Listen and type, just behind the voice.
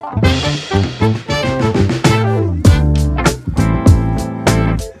Hello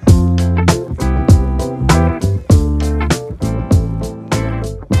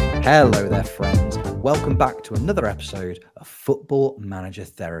there, friends, and welcome back to another episode of Football Manager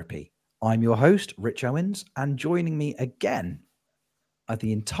Therapy. I'm your host, Rich Owens, and joining me again are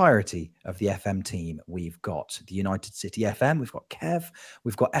the entirety of the FM team. We've got the United City FM, we've got Kev,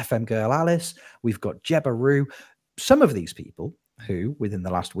 we've got FM girl Alice, we've got Jebba Roo. Some of these people who, within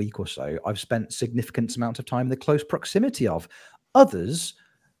the last week or so, I've spent significant amount of time in the close proximity of. Others,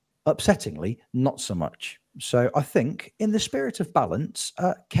 upsettingly, not so much. So I think, in the spirit of balance,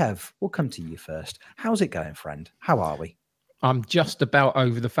 Kev, we'll come to you first. How's it going, friend? How are we? I'm just about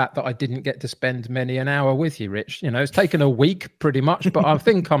over the fact that I didn't get to spend many an hour with you, Rich. You know, it's taken a week pretty much, but I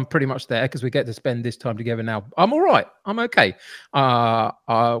think I'm pretty much there because we get to spend this time together now. I'm all right. I'm okay.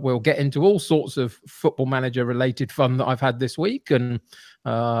 We'll get into all sorts of Football Manager related fun that I've had this week, and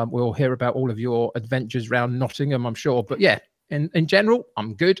we'll hear about all of your adventures around Nottingham, I'm sure. But yeah, in general,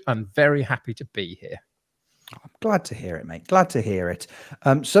 I'm good. I'm very happy to be here. I'm glad to hear it, mate. Glad to hear it.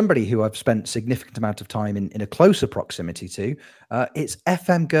 Somebody who I've spent significant amount of time in a closer proximity to, it's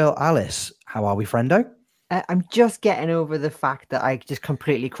FM girl Alice. How are we, friendo? I'm just getting over the fact that I just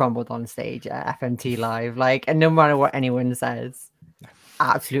completely crumbled on stage at FMT Live. Like, and no matter what anyone says,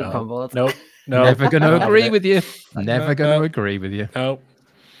 absolute crumbled. No, Never going to agree with you. Never going to agree with you. No,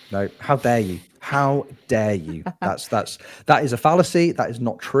 how dare you? How dare you? That is a fallacy. That is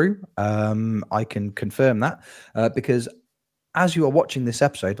not true. I can confirm that because as you are watching this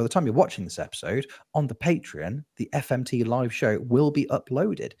episode, by the time you're watching this episode on the Patreon, the FMT live show will be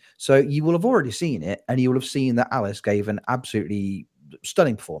uploaded. So you will have already seen it, and you will have seen that Alice gave an absolutely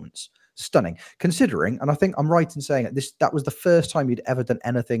stunning performance. Stunning, considering, and I think I'm right in saying that was the first time you'd ever done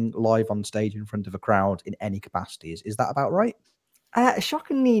anything live on stage in front of a crowd in any capacity. Is that about right?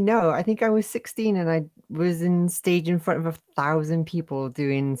 Shockingly, no. I think I was 16 and I was in stage in front of 1,000 people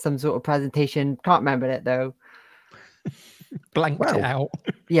doing some sort of presentation. Can't remember it though. Blanked it out.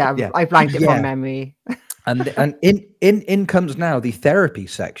 Yeah, I blanked it from memory. And in comes now the therapy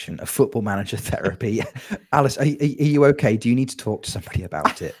section of Football Manager Therapy. Alice, are you okay? Do you need to talk to somebody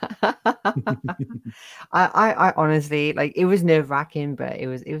about it? I honestly, like, it was nerve-wracking, but it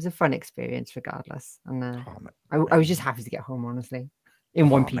was a fun experience regardless. And I was just happy to get home, honestly, in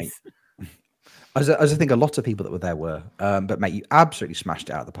one piece. Mate. As I think a lot of people that were there were, but mate, you absolutely smashed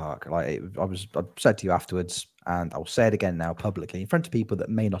it out of the park. Like I said to you afterwards, and I'll say it again now publicly in front of people that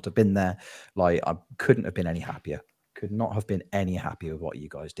may not have been there. Like, I couldn't have been any happier. Could not have been any happier with what you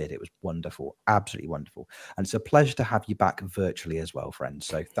guys did. It was wonderful, absolutely wonderful, and it's a pleasure to have you back virtually as well, friends.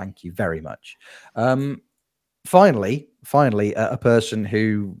 So thank you very much. Finally, a person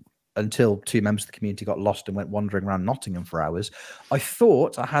who, until two members of the community got lost and went wandering around Nottingham for hours, I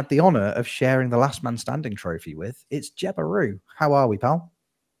thought I had the honour of sharing the Last Man Standing trophy with. It's Jebba Roo. How are we, pal?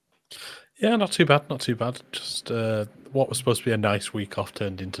 Yeah, not too bad, not too bad. Just what was supposed to be a nice week off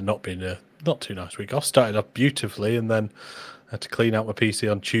turned into not being a not too nice week off. Started off beautifully, and then I had to clean out my PC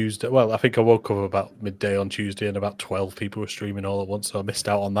on Tuesday. Well, I think I woke up about midday on Tuesday, and about 12 people were streaming all at once, so I missed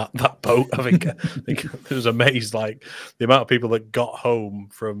out on that boat. I think I was amazed, like the amount of people that got home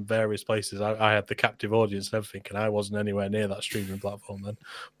from various places. I had the captive audience and everything, and I wasn't anywhere near that streaming platform then.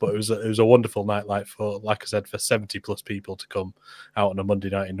 But it was a wonderful night, like I said, for 70 plus people to come out on a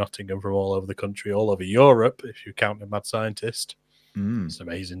Monday night in Nottingham from all over the country, all over Europe, if you count the Mad Scientist. It's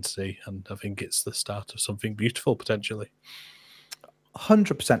amazing to see, and I think it's the start of something beautiful potentially.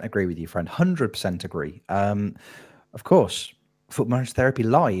 100% agree with you, friend. 100% agree. Of course, Football Manager Therapy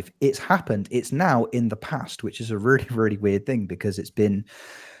live. It's happened. It's now in the past, which is a really, really weird thing because it's been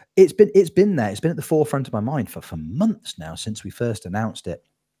there. It's been at the forefront of my mind for months now since we first announced it,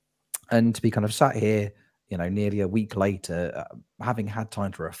 and to be kind of sat here, you know, nearly a week later, having had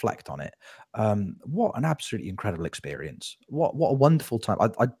time to reflect on it. What an absolutely incredible experience. What a wonderful time.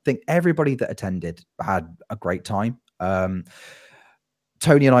 I think everybody that attended had a great time.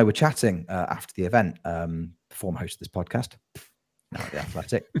 Tony and I were chatting after the event, former host of this podcast, now at The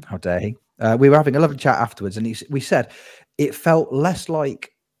Athletic. How dare he? We were having a lovely chat afterwards, and we said it felt less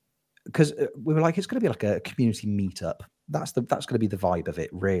like, because we were like, it's going to be like a community meetup. That's going to be the vibe of it,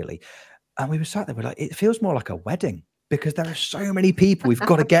 really. And we were sat there, we're like, it feels more like a wedding because there are so many people we've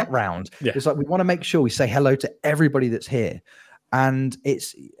got to get round. Yeah. It's like we want to make sure we say hello to everybody that's here. And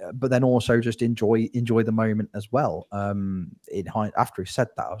but then also just enjoy the moment as well. After he said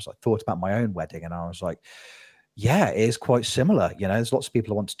that, I was like, thought about my own wedding, and I was like, yeah, it is quite similar. You know, there's lots of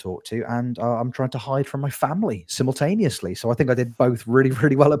people I want to talk to, and I'm trying to hide from my family simultaneously. So I think I did both really,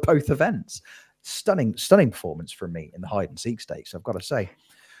 really well at both events. Stunning performance from me in the hide and seek stakes, I've got to say.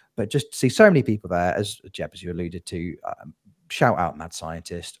 But just to see so many people there, as Jeb, as you alluded to, shout out Mad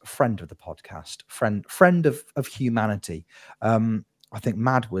Scientist, friend of the podcast, friend of humanity. I think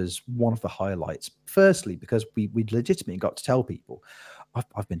Mad was one of the highlights. Firstly, because we legitimately got to tell people.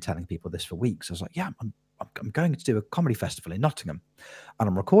 I've been telling people this for weeks. I was like, yeah, I'm going to do a comedy festival in Nottingham, and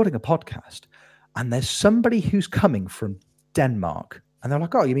I'm recording a podcast, and there's somebody who's coming from Denmark. And they're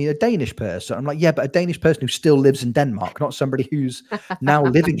like, oh, you mean a Danish person? I'm like, yeah, but a Danish person who still lives in Denmark, not somebody who's now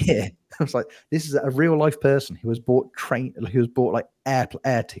living here. I was like, this is a real life person who has bought like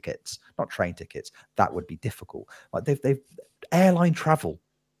air tickets, not train tickets. That would be difficult. Like they've airline travel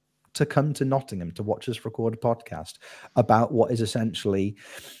to come to Nottingham to watch us record a podcast about what is essentially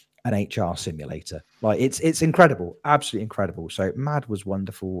an HR simulator. Like it's incredible, absolutely incredible. So Mad was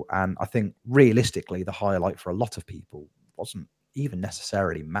wonderful. And I think realistically, the highlight for a lot of people wasn't even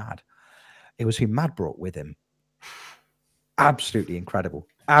necessarily Mad. It was who Mad brought with him. Absolutely incredible.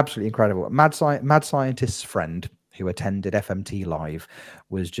 Absolutely incredible. Mad Scientist's friend who attended FMT Live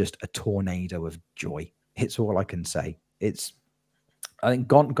was just a tornado of joy. It's all I can say. I think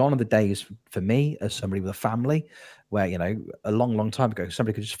gone are the days for me as somebody with a family where, you know, a long time ago,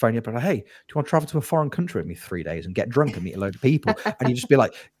 somebody could just phone you up and like, hey, do you want to travel to a foreign country with me 3 days and get drunk and meet a load of people? And you just be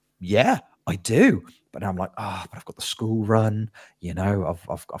like, yeah, I do. But now I'm like, but I've got the school run, you know,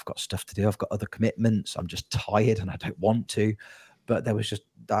 I've got stuff to do. I've got other commitments. I'm just tired and I don't want to. But there was just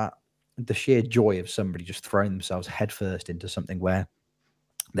the sheer joy of somebody just throwing themselves headfirst into something where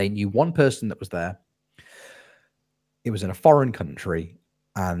they knew one person that was there. It was in a foreign country,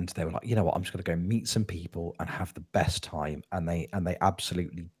 and they were like, you know what, I'm just going to go meet some people and have the best time. And they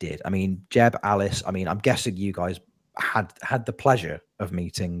absolutely did. I mean, Jeb, Alice, I mean, I'm guessing you guys had the pleasure of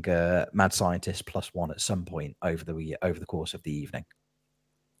meeting Mad Scientist +1 at some point over the course of the evening.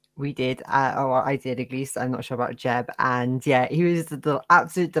 We did, or I did at least. I'm not sure about Jeb, and yeah, he was the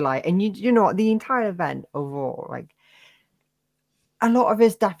absolute delight. And you know what, the entire event overall, like a lot of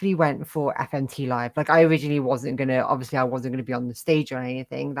us definitely went for FMT Live. Like I originally wasn't gonna be on the stage or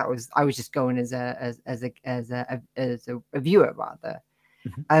anything. I was just going as a viewer rather.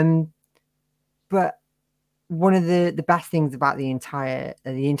 Mm-hmm. But one of the best things about the entire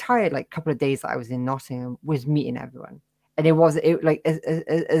like couple of days that I was in Nottingham was meeting everyone. And it was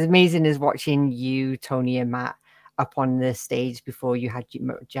as amazing as watching you, Tony, and Matt up on the stage before you had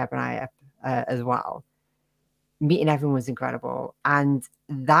Jeb and I up as well. Meeting everyone was incredible. And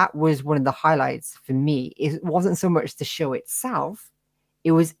that was one of the highlights for me. It wasn't so much the show itself,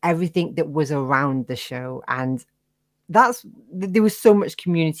 it was everything that was around the show. And there was so much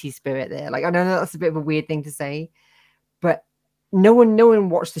community spirit there. Like, I know that's a bit of a weird thing to say, but no one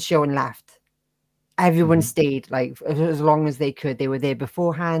watched the show and left. Everyone stayed like as long as they could. They were there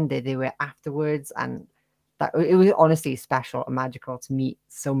beforehand, they were afterwards, and that it was honestly special and magical to meet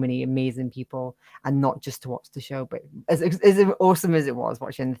so many amazing people, and not just to watch the show, but as awesome as it was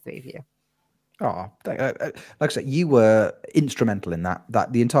watching the three of you. Oh, like I said, you were instrumental in that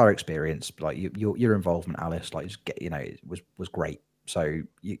the entire experience. Like your involvement, Alice, like it was great. So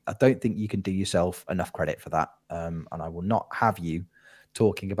I don't think you can do yourself enough credit for that. And I will not have you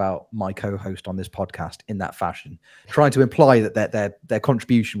talking about my co-host on this podcast in that fashion, trying to imply that their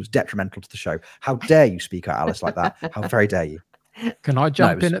contribution was detrimental to the show. How dare you speak out, Alice, like that? How very dare you? Can I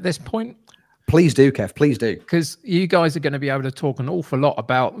jump in at this point? Please do, Kev. Please do. Because you guys are going to be able to talk an awful lot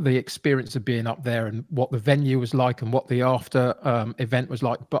about the experience of being up there and what the venue was like and what the after event was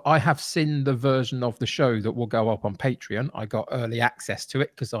like. But I have seen the version of the show that will go up on Patreon. I got early access to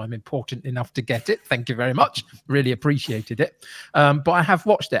it because I'm important enough to get it. Thank you very much. Really appreciated it. But I have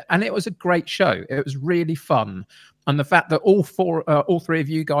watched it, and it was a great show. It was really fun. And the fact that all three of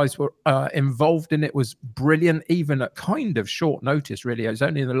you guys were involved in it was brilliant, even at kind of short notice, really. It was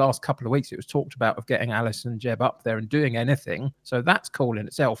only in the last couple of weeks it was talked about of getting Alice and Jeb up there and doing anything. So that's cool in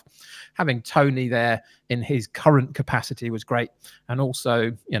itself. Having Tony there in his current capacity was great. And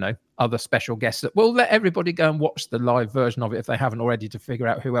also, other special guests that we'll let everybody go and watch the live version of it if they haven't already to figure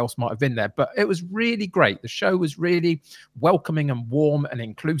out who else might have been there. But it was really great. The show was really welcoming and warm and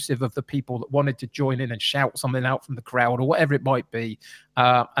inclusive of the people that wanted to join in and shout something out from the crowd or whatever it might be.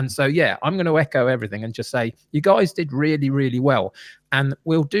 And so, yeah, I'm going to echo everything and just say you guys did really, really well. And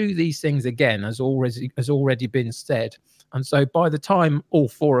we'll do these things again, as already been said. And so by the time all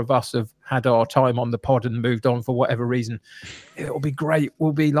four of us have had our time on the pod and moved on for whatever reason, it'll be great.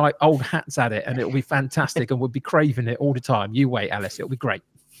 We'll be like old hats at it, and it'll be fantastic, and we'll be craving it all the time. You wait, Alice. It'll be great.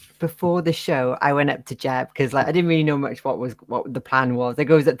 Before the show, I went up to Jeb because I didn't really know much what the plan was. I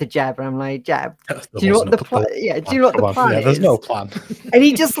goes up to Jeb and I'm like, Jeb, do you know what the plan? Yeah, do you know what the plan is? There's no plan. And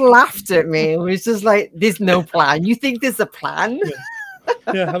he just laughed at me. It was just like, there's no plan. You think there's a plan?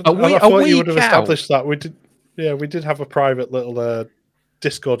 Yeah, A I thought you would have week out. established that. We did. Yeah, we did have a private little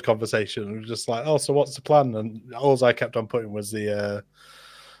Discord conversation. We were just like, oh, so what's the plan? And all I kept on putting was the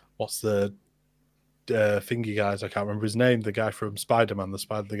what's the thingy guys? I can't remember his name. The guy from Spider-Man,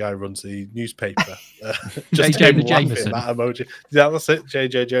 the guy who runs the newspaper. Just J. him Jonah laughing, Jameson. that emoji. Yeah, that's it.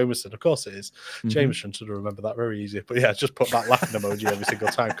 J.J. Jameson. Of course it is. Mhm. Jameson should have remembered that very easy. But yeah, just put that laughing emoji every single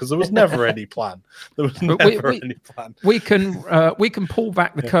time because there was never any plan. There was But never any plan. We can pull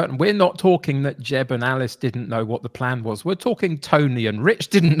back the curtain. We're not talking that Jeb and Alice didn't know what the plan was. We're talking Tony and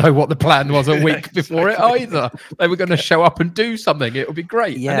Rich didn't know what the plan was a week before it either. They were going to show up and do something. It would be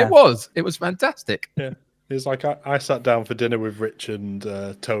great. And Yeah. it was. It was fantastic. Yeah. It's like I sat down for dinner with Rich and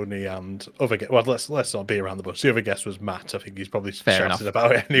Tony and other guests. Well, let's not be around the bush. The other guest was Matt. I think he's probably Fair shouted enough.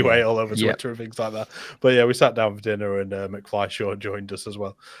 about it anyway, all over Yep. Twitter and things like that. But yeah, we sat down for dinner and McFly Shaw joined us as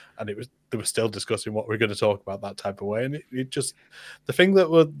well. And they were still discussing what we were going to talk about that type of way. And it just, the thing that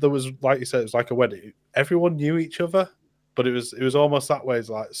was like you said, it was like a wedding. Everyone knew each other, but it was almost that way. It's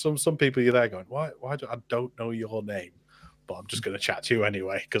like some people you're there going, why do I don't know your name? But I'm just going to chat to you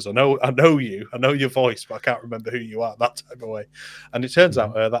anyway because I know you, I know your voice, but I can't remember who you are, that type of way. And it turns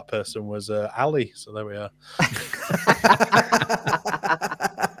out that person was Ali. So there we are.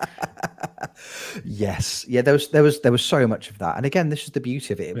 Yes, yeah. There was so much of that, and again, this is the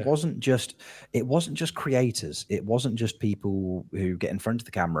beauty of it. It wasn't just creators. It wasn't just people who get in front of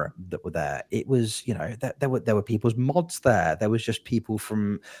the camera that were there. It was, you know, there were people's mods there. There was just people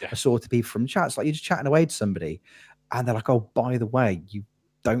from assorted people from chats. Like you're just chatting away to somebody, and they're like, "Oh, by the way, you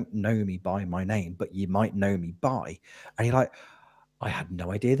don't know me by my name, but you might know me by," and you're like, "I had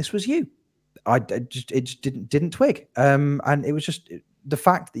no idea this was you. It just didn't twig." And it was just the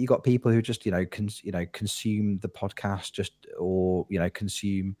fact that you got people who just consume the podcast or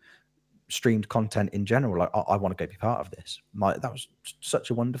consume streamed content in general. Like I want to go be part of this. That was such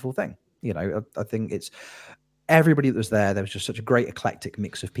a wonderful thing. I think it's everybody that was there. There was just such a great eclectic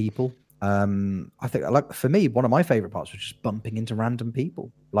mix of people. I think, like, for me, one of my favorite parts was just bumping into random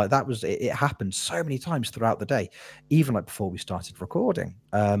people. Like that was it happened so many times throughout the day, even like before we started recording.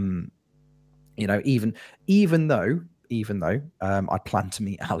 Even though I planned to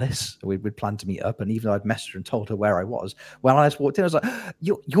meet Alice, we'd planned to meet up, and even though I'd messaged her and told her where I was, when Alice walked in, I was like,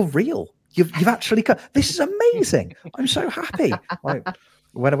 "You're real. You've actually come. This is amazing. I'm so happy." Like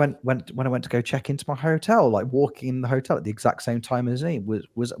when I went to go check into my hotel, like walking in the hotel at the exact same time as me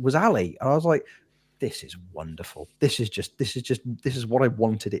was Ali, and I was like, "This is wonderful. This is what I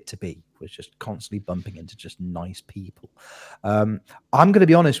wanted it to be. Was just constantly bumping into just nice people." I'm going to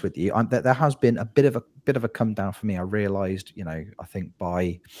be honest with you. There has been a bit of a come down for me. I realized, I think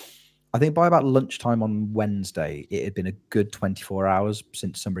by about lunchtime on Wednesday, it had been a good 24 hours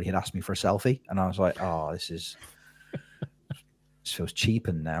since somebody had asked me for a selfie, and I was like, "Oh, this feels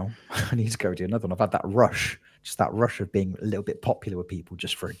cheapened now. I need to go do another one." I've had that rush. Just that rush of being a little bit popular with people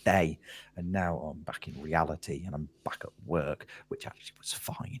just for a day, and now I'm back in reality and I'm back at work, which actually was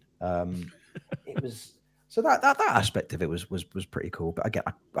fine. It was so that aspect of it was pretty cool. But again,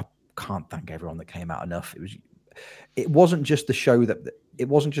 I can't thank everyone that came out enough. It wasn't just the show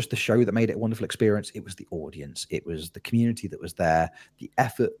that made it a wonderful experience. It was the audience. It was the community that was there. The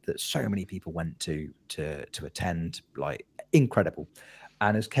effort that so many people went to attend, like incredible.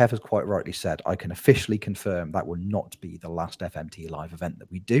 And as Kev has quite rightly said, I can officially confirm that will not be the last FMT live event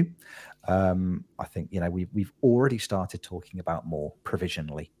that we do. I think we've already started talking about more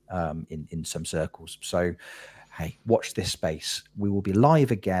provisionally in some circles. So, hey, watch this space. We will be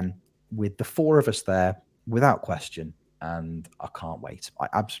live again with the four of us there, without question. And I can't wait. I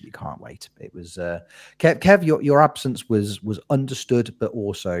absolutely can't wait. It was Kev. Your absence was understood, but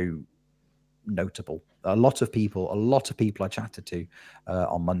also notable. A lot of people I chatted to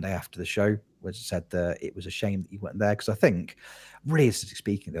on Monday after the show said that it was a shame that you weren't there, because I think, realistically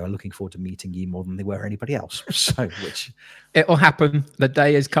speaking, they were looking forward to meeting you more than they were anybody else. So, which it'll happen. The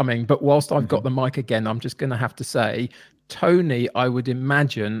day is coming. But whilst I've got the mic again, I'm just going to have to say, Tony, I would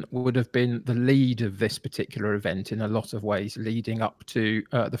imagine, would have been the lead of this particular event in a lot of ways, leading up to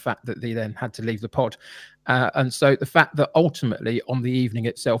the fact that they then had to leave the pod. And so the fact that ultimately on the evening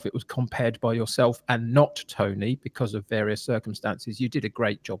itself, it was compared by yourself and not Tony because of various circumstances, you did a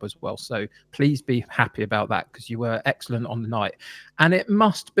great job as well. So please be happy about that, because you were excellent on the night. And it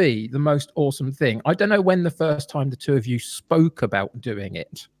must be the most awesome thing. I don't know when the first time the two of you spoke about doing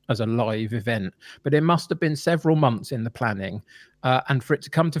it as a live event, but it must have been several months in the planning, and for it to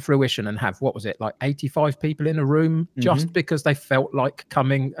come to fruition and have, what was it, like 85 people in a room just because they felt like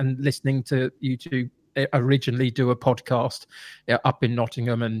coming and listening to you two originally do a podcast up in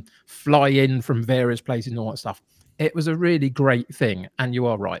Nottingham and fly in from various places and all that stuff. it was a really great thing. And you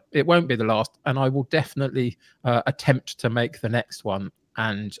are right, it won't be the last. And I will definitely attempt to make the next one.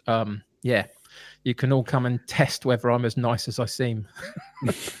 And yeah, you can all come and test whether I'm as nice as I seem.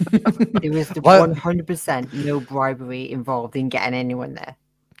 There was 100% no bribery involved in getting anyone there.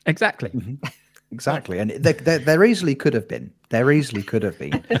 Exactly. Exactly. And there easily could have been. There easily could have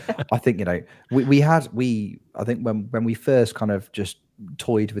been. I think, you know, I think when we first kind of just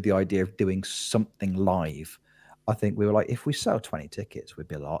toyed with the idea of doing something live, I think we were like, if we sell 20 tickets, we'd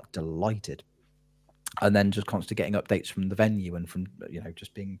be a lot delighted. And then just constantly getting updates from the venue and from, you know,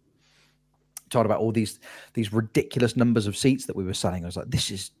 just being told about all these ridiculous numbers of seats that we were selling. I was like,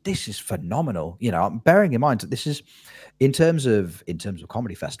 this is phenomenal. You know, I'm bearing in mind that this is in terms of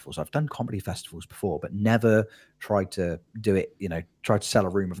comedy festivals. I've done comedy festivals before, but never tried to do it, you know, tried to sell a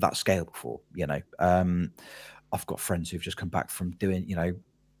room of that scale before, you know. I've got friends who've just come back from doing, you know,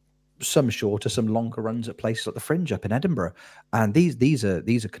 some shorter, some longer runs at places like the Fringe up in Edinburgh. And these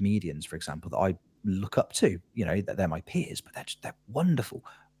are comedians, for example, that I look up to, you know, that they're my peers, but they're wonderful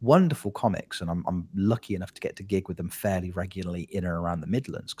comics, and I'm lucky enough to get to gig with them fairly regularly in and around the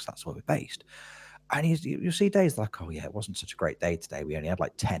Midlands, because that's where we're based. And you see days like, oh yeah, it wasn't such a great day today, we only had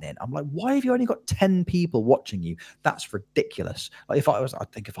like 10 in. I'm like, why have you only got 10 people watching you? That's ridiculous. Like I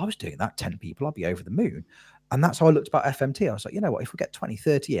think if I was doing that, 10 people, I'd be over the moon. And that's how I looked about FMT. I was like, you know what, if we get 20,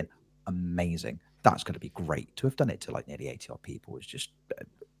 30 in, amazing. That's going to be great. To have done it to like nearly 80 odd people is just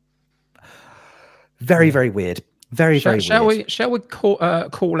very, very weird. Very weird. Shall we call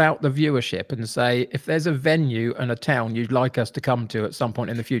out the viewership and say, if there's a venue and a town you'd like us to come to at some point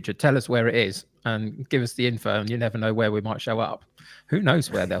in the future, tell us where it is and give us the info, and you never know where we might show up. Who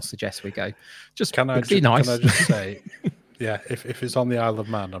knows where they'll suggest we go? Just be nice. Can I just say, yeah, if it's on the Isle of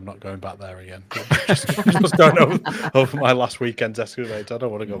Man, I'm not going back there again. Just going over my last weekend's Escalade. I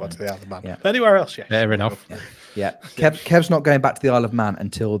don't want to go back to the Isle of Man. Yeah. Anywhere else, yeah. Fair enough. Yeah. Kev's not going back to the Isle of Man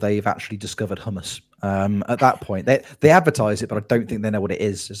until they've actually discovered hummus. At that point, they advertise it, but I don't think they know what it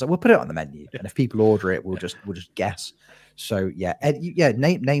is. It's like, we'll put it on the menu, and if people order it, we'll just guess. So yeah,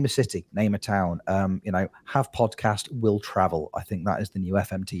 name a city, name a town. You know, have podcast, will travel. I think that is the new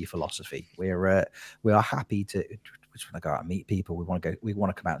FMT philosophy. We are happy to. We just want to go out and meet people. We want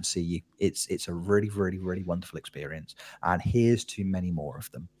to come out and see you. It's a really, really, really wonderful experience. And here's to many more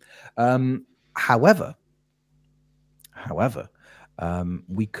of them. However,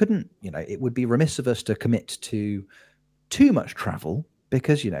 we couldn't, you know, it would be remiss of us to commit to too much travel,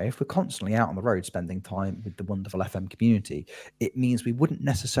 because, you know, if we're constantly out on the road spending time with the wonderful FM community, it means we wouldn't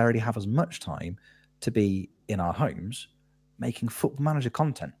necessarily have as much time to be in our homes making Football Manager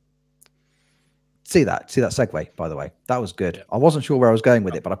content. See that segue, by the way. That was good. Yeah. I wasn't sure where I was going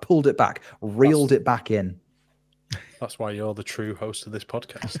with it, but I pulled it back, reeled it back in. That's why you're the true host of this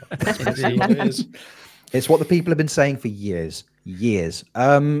podcast. That's what it is. It's what the people have been saying for years. Yeah.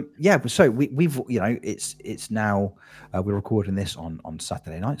 So we've, you know, it's now we're recording this on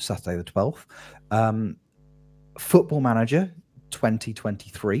Saturday night, Saturday the 12th. Football Manager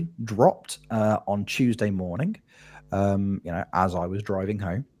 2023 dropped on Tuesday morning. You know, as I was driving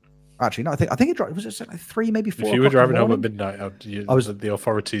home. Actually, no, I think it dropped. Was it like 3, maybe 4? If you were driving home at midnight, I was the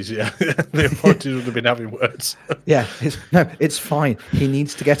authorities. Yeah, the authorities would have been having words. Yeah, it's fine. He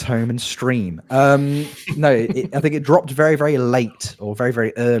needs to get home and stream. I think it dropped very, very late or very,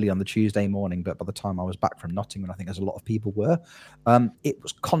 very early on the Tuesday morning. But by the time I was back from Nottingham, I think as a lot of people were, it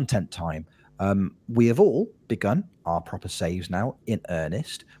was content time. We have all begun our proper saves now in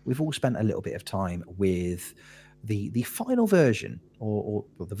earnest. We've all spent a little bit of time with the final version, or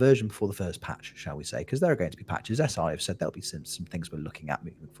the version before the first patch, shall we say, because there are going to be patches. SI have said there'll be some things we're looking at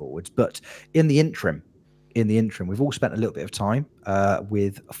moving forwards. But in the interim, we've all spent a little bit of time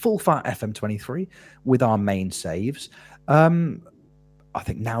with full fat FM23 with our main saves. I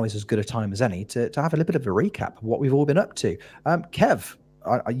think now is as good a time as any to have a little bit of a recap of what we've all been up to. Kev,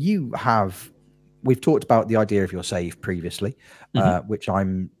 we've talked about the idea of your save previously, which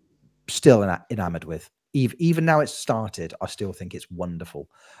I'm still enamored with. Even now it's started, I still think it's wonderful,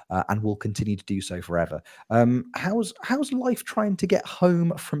 and will continue to do so forever. How's life trying to get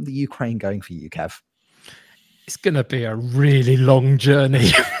home from the Ukraine going for you, Kev? It's going to be a really long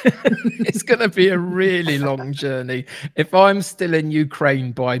journey. It's going to be a really long journey. If I'm still in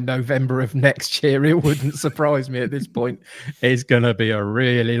Ukraine by November of next year, it wouldn't surprise me at this point. It's going to be a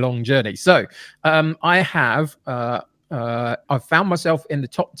really long journey. So I've found myself in the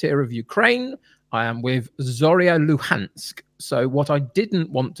top tier of Ukraine. I am with Zorya Luhansk. So what I didn't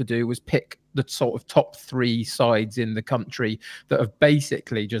want to do was pick the sort of top 3 sides in the country that have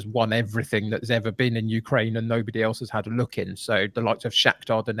basically just won everything that's ever been in Ukraine and nobody else has had a look in. So the likes of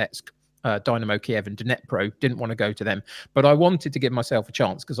Shakhtar Donetsk, Dynamo Kiev and Dnipro. Didn't want to go to them, but I wanted to give myself a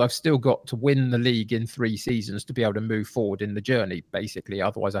chance because I've still got to win the league in 3 seasons to be able to move forward in the journey, basically.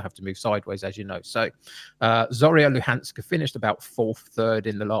 Otherwise, I have to move sideways, as you know. So Zorya Luhansk finished about 4th, 3rd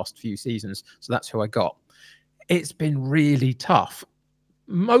in the last few seasons. So that's who I got. It's been really tough,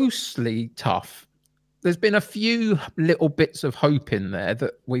 mostly tough. There's been a few little bits of hope in there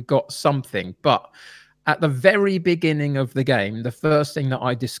that we've got something, but at the very beginning of the game, the first thing that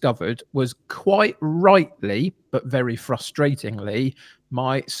I discovered was, quite rightly, but very frustratingly,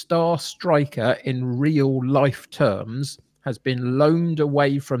 my star striker in real life terms has been loaned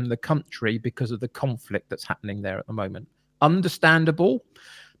away from the country because of the conflict that's happening there at the moment. Understandable,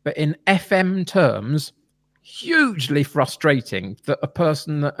 but in FM terms, hugely frustrating that a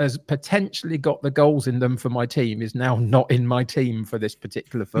person that has potentially got the goals in them for my team is now not in my team for this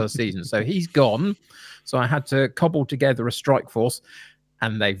particular first season. So he's gone. So I had to cobble together a strike force,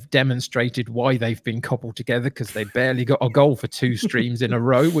 and they've demonstrated why they've been cobbled together, because they barely got a goal for 2 streams in a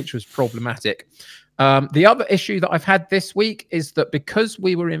row, which was problematic. The other issue that I've had this week is that because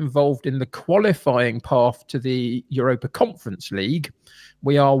we were involved in the qualifying path to the Europa Conference League,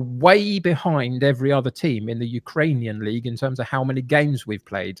 we are way behind every other team in the Ukrainian league in terms of how many games we've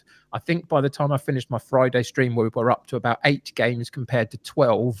played. I think by the time I finished my Friday stream, we were up to about 8 games compared to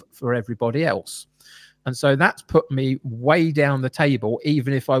 12 for everybody else. And so that's put me way down the table,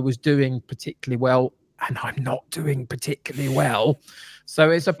 even if I was doing particularly well, and I'm not doing particularly well.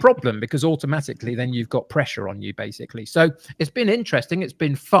 So it's a problem, because automatically then you've got pressure on you, basically. So it's been interesting. It's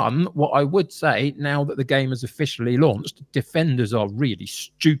been fun. What I would say, now that the game has officially launched, defenders are really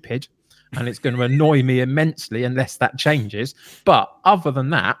stupid, and it's going to annoy me immensely unless that changes. But other than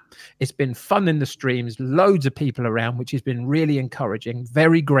that, it's been fun in the streams, loads of people around, which has been really encouraging.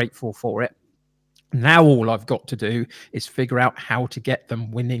 Very grateful for it. Now all I've got to do is figure out how to get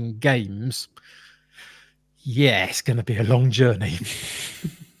them winning games. Yeah, it's going to be a long journey.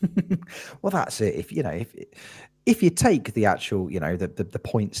 Well, that's it. If you take the actual, the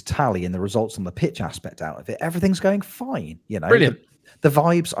points tally and the results on the pitch aspect out of it, everything's going fine. Brilliant. The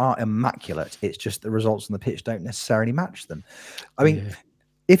vibes are immaculate. It's just the results on the pitch don't necessarily match them. I mean,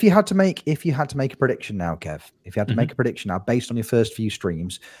 if you had to make a prediction now, Kev, if you had to make a prediction now based on your first few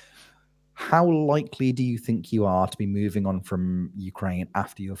streams, how likely do you think you are to be moving on from Ukraine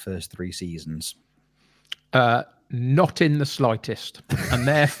after your first 3 seasons? Not in the slightest, and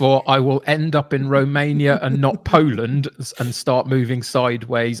therefore I will end up in Romania and not Poland and start moving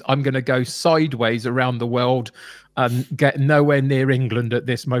sideways. I'm going to go sideways around the world and get nowhere near England at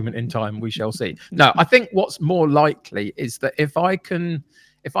this moment in time. We shall see. No, I think what's more likely is that if I can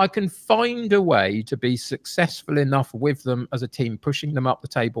find a way to be successful enough with them as a team, pushing them up the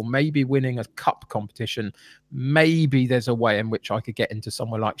table, maybe winning a cup competition, maybe there's a way in which I could get into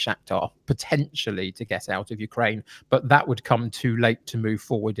somewhere like Shakhtar, potentially to get out of Ukraine. But that would come too late to move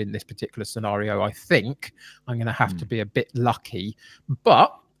forward in this particular scenario. I think I'm going to have to be a bit lucky.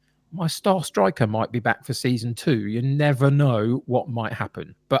 But my star striker might be back for season 2. You never know what might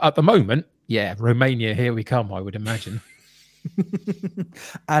happen. But at the moment, yeah, Romania, here we come, I would imagine.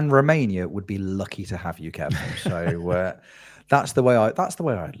 And Romania would be lucky to have you, Kevin. So that's the way I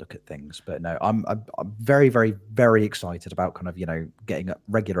look at things. But no, I'm very, very, very excited about kind of getting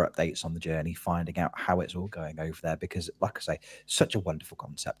regular updates on the journey, finding out how it's all going over there, because like I say, such a wonderful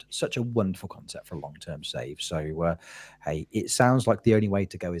concept for a long-term save. So hey, it sounds like the only way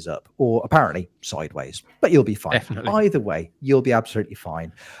to go is up, or apparently sideways, but you'll be fine. Definitely. Either way, you'll be absolutely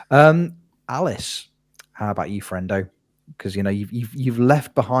fine. Alice, how about you, friendo? Because you've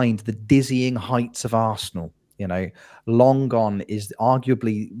left behind the dizzying heights of Arsenal. Long gone is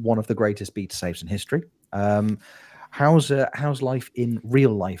arguably one of the greatest beta saves in history. How's life in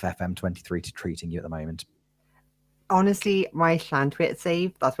real life FM23 treating you at the moment? Honestly, my Llantwit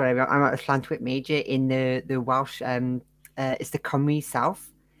save, that's where I'm at a Llantwit major in the Welsh. It's the Cymru South,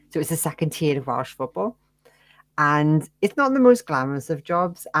 so it's the 2nd tier of Welsh football, and it's not the most glamorous of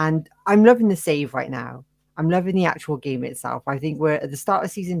jobs. And I'm loving the save right now. I'm loving the actual game itself. I think we're at the start of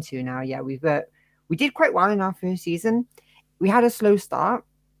season 2 now. Yeah, we did quite well in our first season. We had a slow start,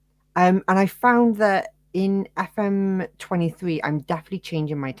 and I found that in FM23, I'm definitely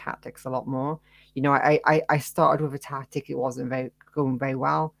changing my tactics a lot more. I started with a tactic, it wasn't going very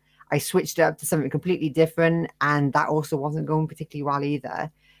well. I switched it up to something completely different, and that also wasn't going particularly well either.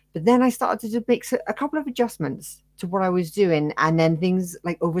 But then I started to make a couple of adjustments to what I was doing, and then things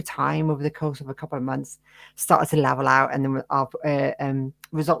like over time, over the course of a couple of months, started to level out, and then our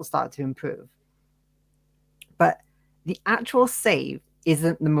results started to improve. But the actual save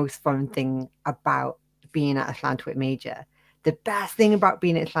isn't the most fun thing about being at a Llantwit major. the best thing about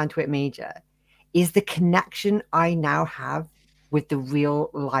being at Llantwit Major is the connection I now have with the real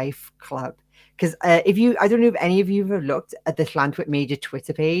life club. Because I don't know if any of you have looked at the Llantwit Major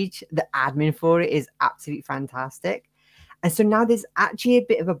Twitter page, the admin for it is absolutely fantastic. And so now there's actually a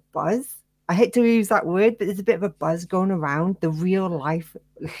bit of a buzz. I hate to use that word, but there's a bit of a buzz going around the real life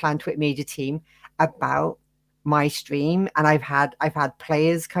Llantwit Major team about my stream. And I've had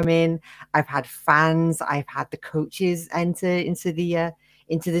players come in, I've had fans, I've had the coaches enter into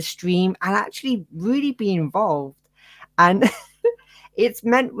the stream and actually really be involved. And it's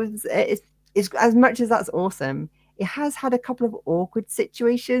meant with it's as much as that's awesome, it has had a couple of awkward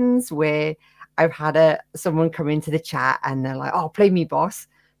situations where I've had someone come into the chat and they're like, "Oh, play me, boss.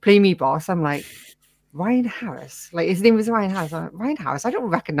 Play me, boss." I'm like, Ryan Harris. Like, his name was Ryan Harris. I'm like, Ryan Harris? I don't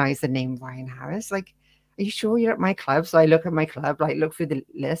recognize the name Ryan Harris. Like, are you sure you're at my club? So I look at my club, like, look through the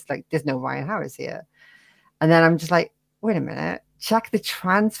list, like, there's no Ryan Harris here. And then I'm just like, wait a minute. Check the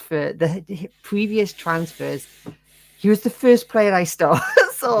transfer, the previous transfers. He was the first player I sold.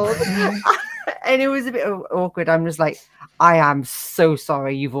 And it was a bit awkward. I'm just like, I am so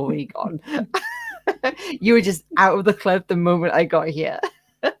sorry you've already gone. You were just out of the club the moment I got here.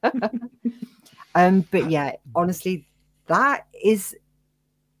 But yeah, honestly, that is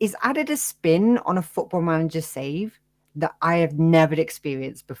added a spin on a Football Manager save that I have never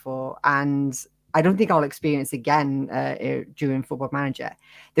experienced before. And I don't think I'll experience again during Football Manager.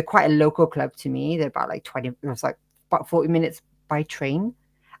 They're quite a local club to me. They're about like about 40 minutes by train.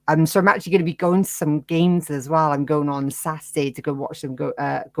 So I'm actually going to be going to some games as well. I'm going on Saturday to go watch them go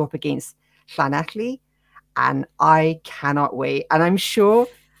up against Llanelli, and I cannot wait. And I'm sure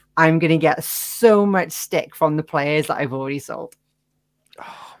I'm going to get so much stick from the players that I've already sold.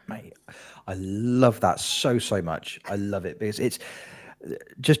 Oh, mate, I love that so much. I love it because it's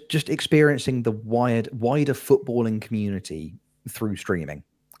just experiencing the wider footballing community through streaming.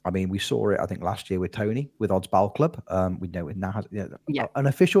 I mean, we saw it, I think, last year with Tony, with Odds Ball Club. We know it now has an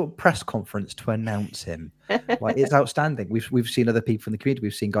official press conference to announce him. Like, it's outstanding. We've seen other people in the community.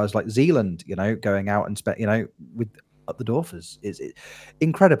 We've seen guys like Zealand, going out and with up the Dorfers. It's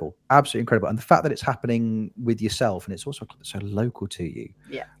incredible, absolutely incredible. And the fact that it's happening with yourself and it's also so local to you,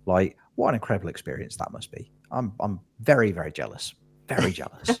 like, what an incredible experience that must be. I'm very, very jealous. Very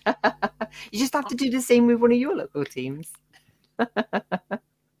jealous. You just have to do the same with one of your local teams.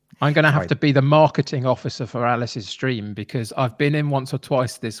 I'm going to have to be the marketing officer for Alice's stream because I've been in once or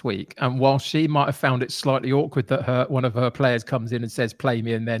twice this week. And while she might have found it slightly awkward that one of her players comes in and says, "Play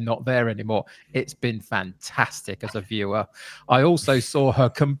me," and they're not there anymore, it's been fantastic as a viewer. I also saw her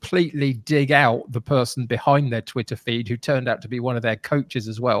completely dig out the person behind their Twitter feed who turned out to be one of their coaches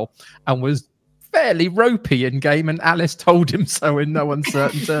as well and was fairly ropey in game, and Alice told him so in no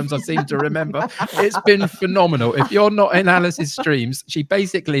uncertain terms, I seem to remember. It's been phenomenal. If you're not in Alice's streams, she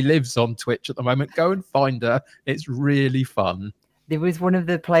basically lives on Twitch at the moment. Go and find her. It's really fun. There was one of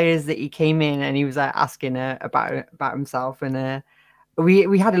the players that he came in and he was asking about himself, and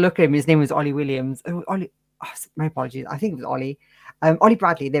we had a look at him. His name was Ollie Williams. My apologies. I think it was Ollie. Ollie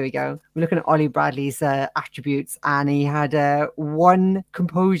Bradley, there we go. We're looking at Ollie Bradley's attributes, and he had one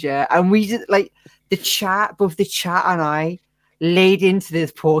composure, and we just both the chat and I laid into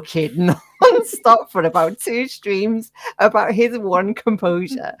this poor kid non-stop for about 2 streams about his one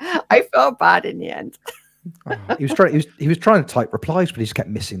composure. I felt bad in the end. He was trying to type replies, but he just kept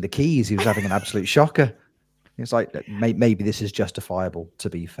missing the keys. He was having an absolute shocker. It's like, maybe this is justifiable, to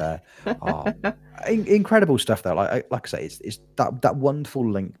be fair. Incredible stuff though. Like I say, it's that wonderful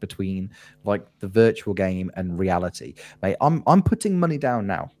link between like the virtual game and reality. Mate, I'm putting money down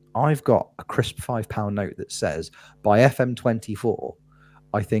now. I've got a crisp £5 note that says by FM24.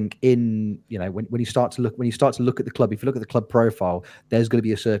 I think when you start to look at the club, if you look at the club profile, there's going to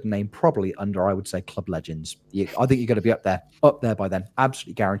be a certain name probably under, I would say, Club Legends. I think you're going to be up there by then.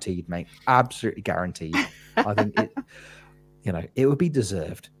 Absolutely guaranteed, mate. Absolutely guaranteed. I think it would be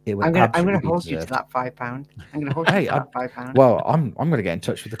deserved. It would. I'm going to hold you to that £5. I'm going to hold you to that £5. Well, I'm going to get in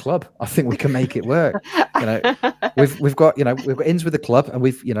touch with the club. I think we can make it work. We've got ins with the club, and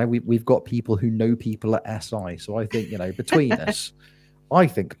we've got people who know people at SI. So I think between us, I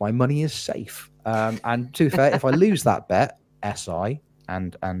think my money is safe. And to be fair, if I lose that bet, SI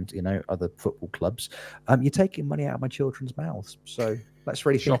and other football clubs, you're taking money out of my children's mouths. So let's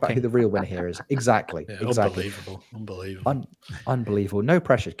really think about who the real winner here is. Exactly. Yeah, exactly. Unbelievable. No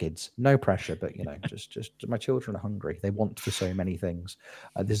pressure, kids. No pressure. But just my children are hungry. They want for so many things.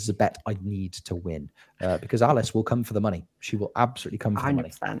 This is a bet I need to win because Alice will come for the money. She will absolutely come for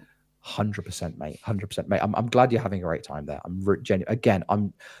 100%. The money. 100%, mate. 100%, mate. I'm glad you're having a great time there. I'm genuine. Again,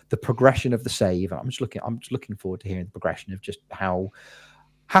 I'm the progression of the save. I'm just looking forward to hearing the progression of just how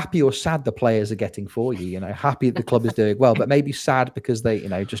happy or sad the players are getting for you. You know, happy the club is doing well, but maybe sad because they, you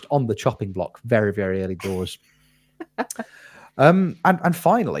know, just on the chopping block very, very early doors. And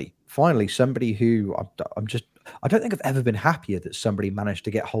finally, somebody who I don't think I've ever been happier that somebody managed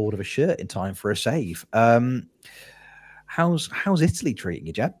to get hold of a shirt in time for a save. How's Italy treating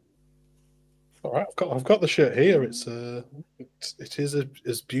you, Jeb? All right, I've got the shirt here. It is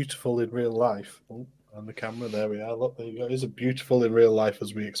as beautiful in real life. Oh, on the camera, there we are. Look, there you go. It is as beautiful in real life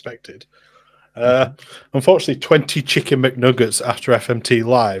as we expected. Unfortunately, 20 chicken McNuggets after FMT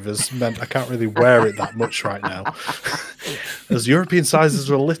Live has meant I can't really wear it that much right now. As European sizes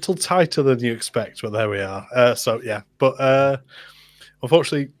are a little tighter than you expect, but there we are. So yeah, but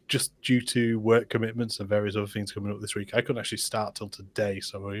unfortunately, just due to work commitments and various other things coming up this week, I couldn't actually start till today.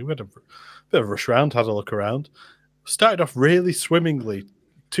 So we had a bit of a rush around, had a look around. Started off really swimmingly.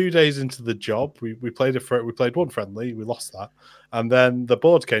 2 days into the job, we played one friendly, we lost that, and then the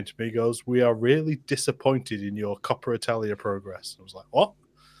board came to me, goes, "We are really disappointed in your Coppa Italia progress." I was like, "What?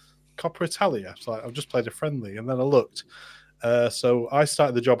 Coppa Italia?" It's like, I've just played a friendly, and then I looked. So I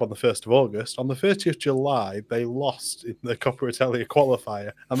started the job on the 1st of August. On the 30th of July, they lost in the Coppa Italia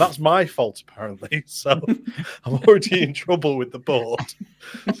qualifier, and that's my fault, apparently. So I'm already in trouble with the board.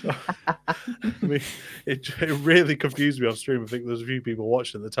 So, I mean, it really confused me on stream. I think there's a few people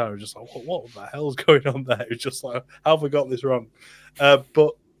watching at the time who were just like, what the hell's going on there? It's just like, how have I got this wrong?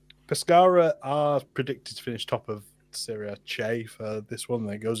 But Pescara are predicted to finish top of Serie A for this one.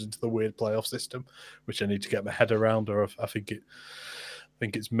 Then it goes into the weird playoff system, which I need to get my head around. Or I think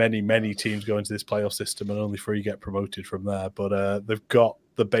it's many teams go into this playoff system, and only 3 get promoted from there. But they've got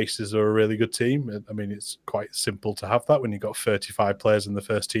the basis of a really good team. I mean, it's quite simple to have that when you've got 35 players in the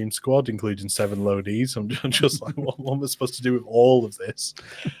first team squad, including 7 loanees. I'm just like, what am I supposed to do with all of this?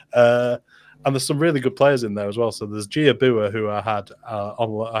 And there's some really good players in there as well. So there's Giabua, who I had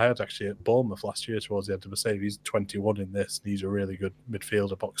actually at Bournemouth last year towards the end of a save. He's 21 in this, and he's a really good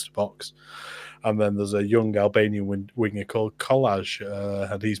midfielder, box to box. And then there's a young Albanian winger called Collage,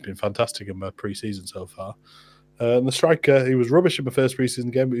 and he's been fantastic in my pre-season so far. And the striker, he was rubbish in my first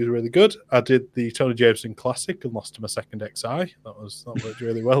pre-season game, but he was really good. I did the Tony Jameson Classic and lost to my second XI. That worked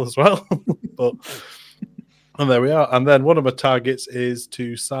really well as well. And there we are. And then one of my targets is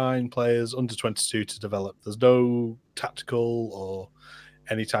to sign players under 22 to develop. There's no tactical or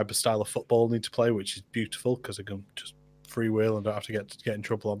any type of style of football need to play, which is beautiful because I can just freewheel and don't have to get in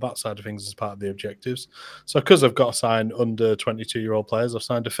trouble on that side of things as part of the objectives. So because I've got to sign under 22-year-old players, I've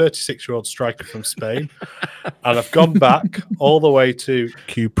signed a 36-year-old striker from Spain. And I've gone back all the way to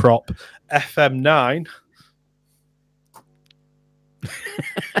Q Prop FM9.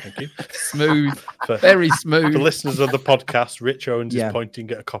 Thank you. Smooth. Very smooth. The listeners of the podcast, Rich Owens is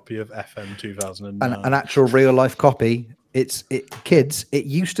pointing at a copy of FM 2009. An actual real life copy. Kids, it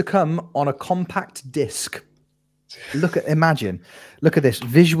used to come on a compact disc. Look at this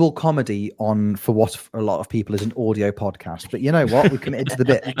visual comedy for what for a lot of people is an audio podcast. But you know what? We committed to the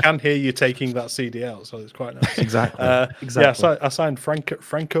bit. You can hear you taking that CD out, so it's quite nice. Exactly. Yeah, so I signed Franco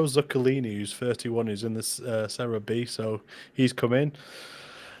Zuccolini, who's 31, who's in this Serie B, so he's come in.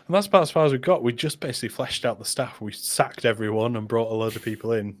 And that's about as far as we've got. We just basically fleshed out the staff. We sacked everyone and brought a load of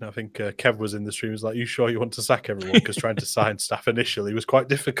people in. I think Kev was in the stream. He was like, "You sure you want to sack everyone?" Because trying to sign staff initially was quite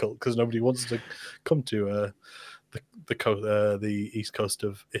difficult because nobody wants to come to the east coast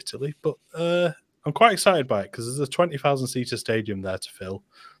of Italy. But I'm quite excited by it because there's a 20,000-seater stadium there to fill.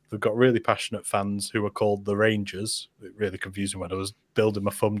 They've got really passionate fans who are called the Rangers. It really confusing when I was building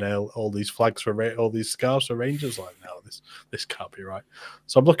my thumbnail, all these flags for all these scarves for Rangers. Like, no, this can't be right.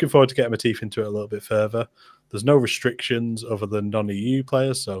 So I'm looking forward to getting my teeth into it a little bit further. There's no restrictions other than non-EU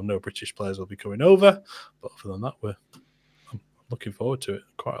players, so no British players will be coming over. But other than that, I'm looking forward to it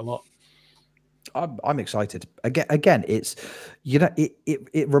quite a lot. I'm excited. Again, it's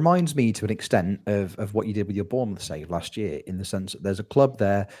it reminds me to an extent of what you did with your Bournemouth save last year, in the sense that there's a club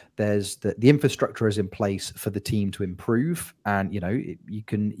there, there's the infrastructure is in place for the team to improve, and you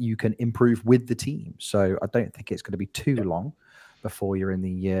can improve with the team. So I don't think it's going to be too long before you're in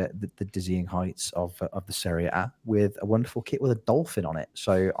the dizzying heights of the Serie A with a wonderful kit with a dolphin on it.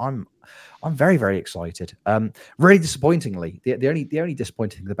 So I'm very, very excited. Really disappointingly, the only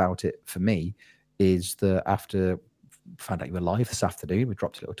disappointing thing about it for me is that after found out you were live this afternoon, we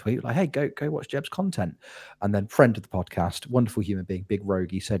dropped a little tweet like, "Hey, go watch Jeb's content." And then friend of the podcast, wonderful human being, Big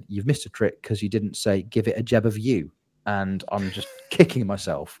Rogue, he said, "You've missed a trick because you didn't say give it a Jeb of you." and I'm just kicking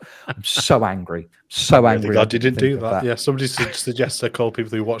myself. I'm so angry, so I angry. think I didn't do think of that. Yeah, somebody suggests I call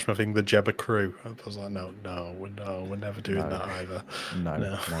people who watch my thing the Jebba crew. I was like, no, we're never doing that either. No,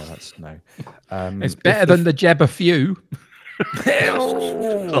 that's no. It's better than the Jebba few.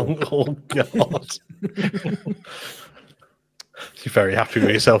 Oh God. You're very happy with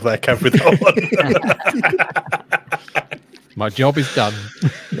yourself there, Kev, with that one. My job is done.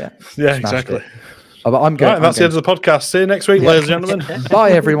 Yeah, exactly. Oh, but I'm going. Right, that's the end of the podcast. See you next week, ladies and gentlemen.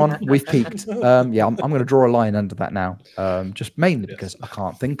 Bye, everyone. We've peaked. I'm going to draw a line under that now. Just mainly because I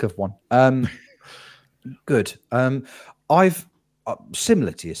can't think of one. Good. I've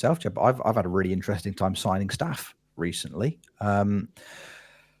similar to yourself, Jeb. I've had a really interesting time signing staff recently.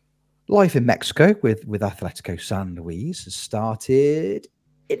 Life in Mexico with Atletico San Luis has started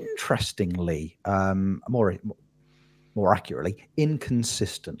interestingly, more accurately,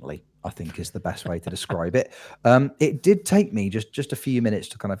 inconsistently, I think is the best way to describe it. It did take me just a few minutes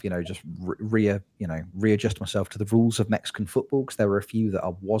to kind of, just readjust myself to the rules of Mexican football, because there were a few that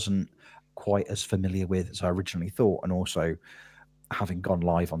I wasn't quite as familiar with as I originally thought. And also having gone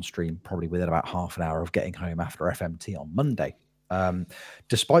live on stream probably within about half an hour of getting home after FMT on Monday.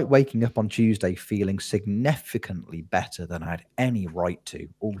 Despite waking up on Tuesday feeling significantly better than I had any right to,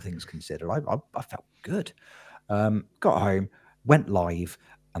 all things considered, I felt good. Got home, went live,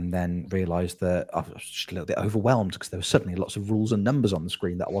 and then realized that I was just a little bit overwhelmed because there were suddenly lots of rules and numbers on the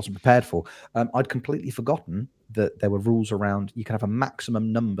screen that I wasn't prepared for. I'd completely forgotten that there were rules around you can have a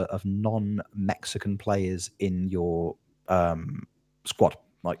maximum number of non-Mexican players in your squad,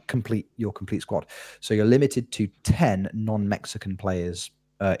 like your complete squad. So you're limited to 10 non-Mexican players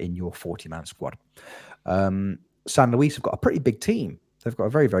in your 40-man squad. San Luis have got a pretty big team. They've got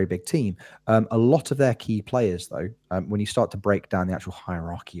a very, very big team. A lot of their key players, though, when you start to break down the actual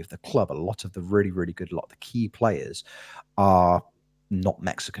hierarchy of the club, a lot of the really, really good, the key players are not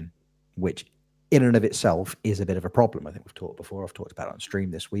Mexican, which in and of itself is a bit of a problem. I think we've talked before. I've talked about it on stream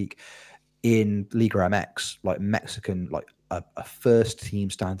this week. In Liga MX, Mexican, a first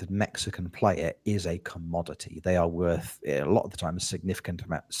team standard Mexican player is a commodity. They are worth a lot of the time a significant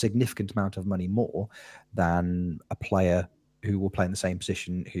amount of money more than a player who will play in the same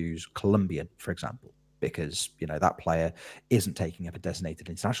position who's Colombian, for example, because that player isn't taking up a designated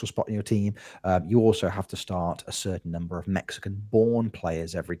international spot in your team. You also have to start a certain number of Mexican-born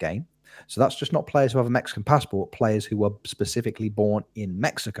players every game. So that's just not players who have a Mexican passport, players who were specifically born in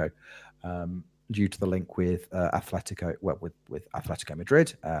Mexico. Due to the link with Atletico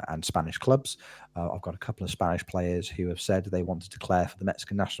Madrid and Spanish clubs. I've got a couple of Spanish players who have said they want to declare for the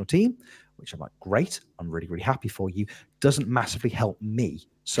Mexican national team, which I'm like, great. I'm really, really happy for you. Doesn't massively help me.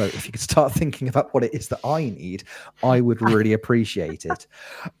 So if you could start thinking about what it is that I need, I would really appreciate it.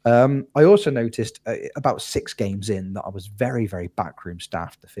 I also noticed about 6 games in that I was very, very backroom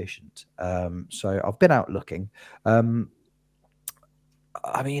staff deficient. So I've been out looking.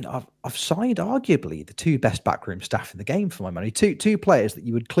 I mean, I've signed arguably the 2 best backroom staff in the game for my money. Two players that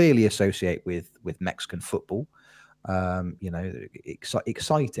you would clearly associate with Mexican football.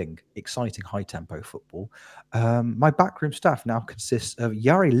 Exciting high tempo football. My backroom staff now consists of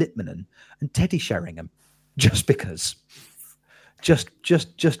Jari Litmanen and Teddy Sheringham, just because.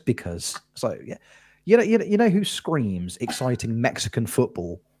 Just because. So yeah, you know who screams exciting Mexican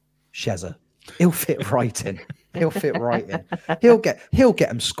football? Sheza. He'll fit right in. He'll fit right in. He'll get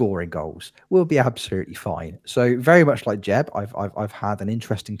them scoring goals. We'll be absolutely fine. So very much like Jeb, I've had an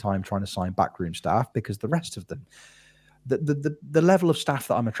interesting time trying to sign backroom staff, because the rest of them, the level of staff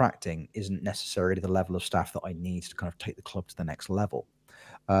that I'm attracting isn't necessarily the level of staff that I need to kind of take the club to the next level.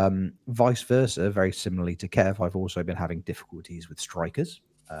 Vice versa, very similarly to Kev, I've also been having difficulties with strikers.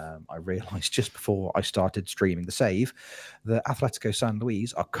 I realized just before I started streaming the save that Atletico San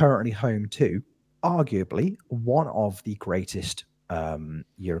Luis are currently home to arguably one of the greatest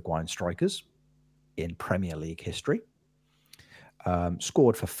Uruguayan strikers in Premier League history.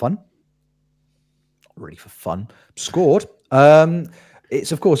 Scored for fun. Really for fun. Scored.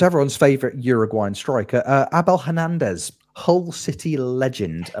 It's, of course, everyone's favorite Uruguayan striker, Abel Hernandez. Hull City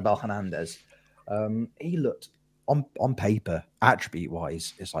legend, Abel Hernandez. He looked... On paper,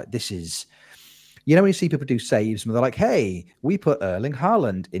 attribute-wise, it's like, this is... when you see people do saves and they're like, hey, we put Erling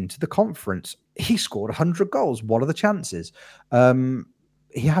Haaland into the conference. He scored 100 goals. What are the chances?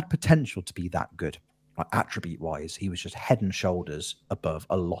 He had potential to be that good. Like, attribute-wise, he was just head and shoulders above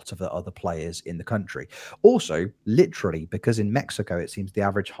a lot of the other players in the country. Also, literally, because in Mexico, it seems the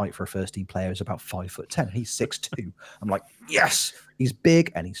average height for a first-team player is about 5'10". He's 6'2". I'm like, yes! He's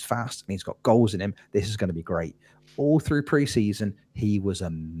big and he's fast and he's got goals in him. This is going to be great. All through pre-season, he was a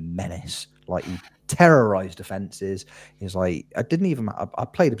menace. Like, he terrorized defenses. He's like, I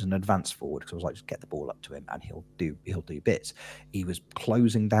played him as an advanced forward because I was like, just get the ball up to him and he'll do bits. He was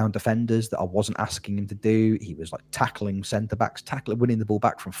closing down defenders that I wasn't asking him to do. He was like tackling centre backs, winning the ball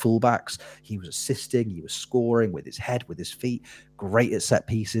back from full backs. He was assisting, he was scoring with his head, with his feet, great at set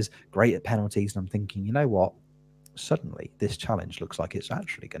pieces, great at penalties. And I'm thinking, you know what? Suddenly this challenge looks like it's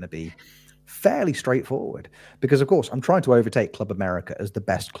actually going to be fairly straightforward, because of course I'm trying to overtake Club America as the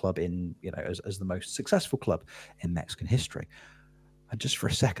best club in, as the most successful club in Mexican history. And just for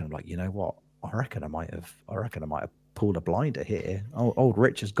a second, I'm like, you know what? I reckon I might have pulled a blinder here. Old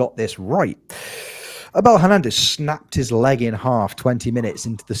Rich has got this right. Abel Hernandez snapped his leg in half 20 minutes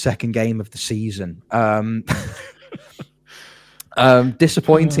into the second game of the season.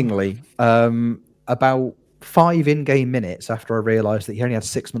 Disappointingly, about 5 in-game minutes after I realized that he only had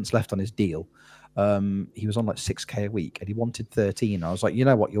 6 months left on his deal, he was on like 6k a week and he wanted 13. I was like, you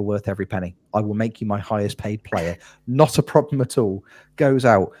know what? You're worth every penny. I will make you my highest paid player. Not a problem at all. Goes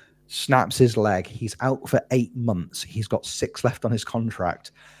out, snaps his leg. He's out for 8 months. He's got 6 left on his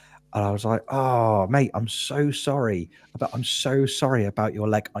contract. And I was like, oh, mate, I'm so sorry about your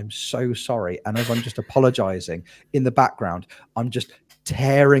leg. I'm so sorry. And as I'm just apologizing in the background, I'm just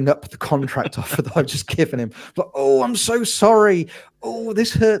tearing up the contract offer that I've just given him. But oh, I'm so sorry. Oh,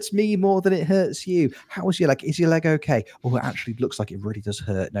 this hurts me more than it hurts you. How is your leg? Is your leg okay? Oh, it actually looks like it really does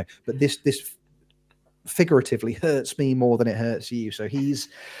hurt. No, but this figuratively hurts me more than it hurts you. So he's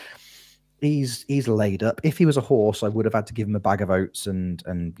laid up. If he was a horse, I would have had to give him a bag of oats and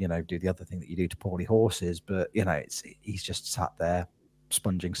do the other thing that you do to poorly horses. But he's just sat there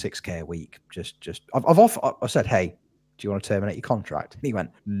sponging 6k a week. I said, hey, do you want to terminate your contract? And he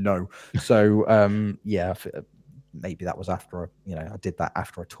went, no. So maybe that was after I did that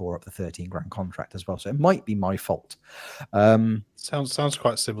after I tore up the 13 grand contract as well. So it might be my fault. Sounds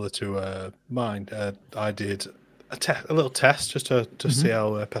quite similar to mine. I did a little test just to see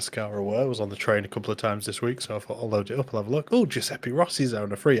how Pescara were. I was on the train a couple of times this week, so I thought I'll load it up, I'll have a look. Oh, Giuseppe Rossi's there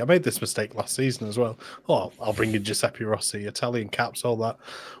on a free. I made this mistake last season as well. Oh, I'll bring in Giuseppe Rossi, Italian caps, all that.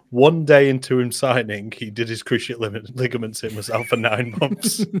 One day into him signing, he did his cruciate ligaments in, was out for 9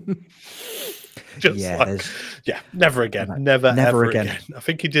 months. Never again. Never again. I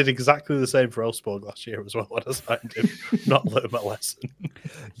think he did exactly the same for Elfsborg last year as well when I signed him. Not learned my lesson.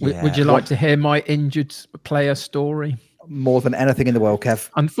 Would you like to hear my injured player story? More than anything in the world, Kev.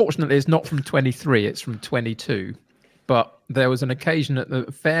 Unfortunately, it's not from 23, it's from 22. But there was an occasion at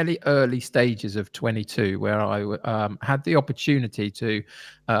the fairly early stages of 22 where I had the opportunity to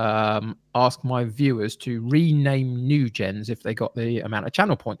ask my viewers to rename new gens if they got the amount of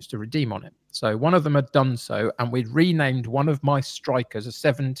channel points to redeem on it. So one of them had done so, and we'd renamed one of my strikers, a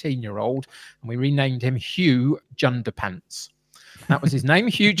 17-year-old, and we renamed him Hugh Junderpants. That was his name,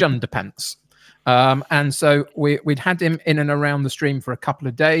 Hugh Junderpants. And so we'd had him in and around the stream for a couple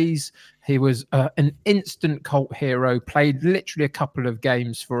of days. He was an instant cult hero, played literally a couple of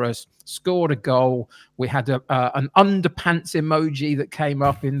games for us, scored a goal. We had an underpants emoji that came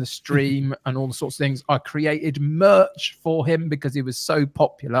up in the stream and all sorts of things. I created merch for him because he was so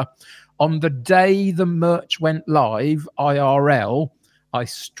popular. On the day the merch went live, IRL, I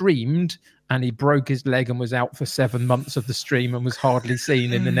streamed, and he broke his leg and was out for 7 months of the stream and was hardly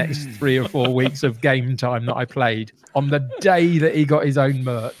seen in the next 3 or 4 weeks of game time that I played on the day that he got his own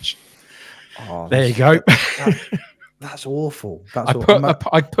merch. Oh, there you go. That's awful.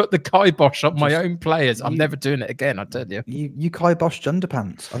 I put the kibosh on my own players. I'm never doing it again, I tell you. You kiboshed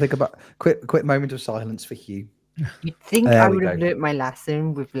underpants. I think about quick moment of silence for Hugh. You'd think I would have learnt my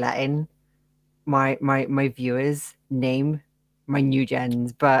lesson with letting my viewers name my new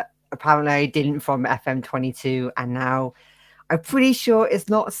gens, but apparently I didn't from FM22, and now I'm pretty sure it's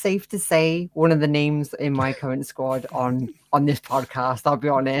not safe to say one of the names in my current squad on this podcast, I'll be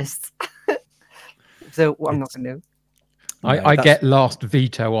honest. So what I'm not going to do. I get last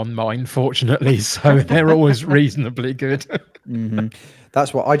veto on mine, fortunately, so they're always reasonably good.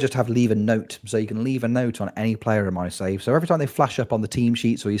 That's what I just have leave a note. So you can leave a note on any player in my save. So every time they flash up on the team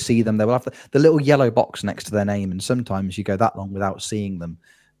sheets or you see them, they will have the little yellow box next to their name. And sometimes you go that long without seeing them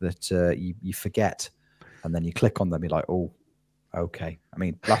that you forget. And then you click on them, you're like, oh, okay. I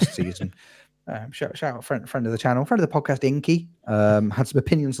mean, last season, shout out friend of the channel, friend of the podcast, Inky, had some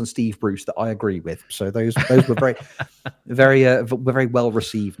opinions on Steve Bruce that I agree with. So those were very well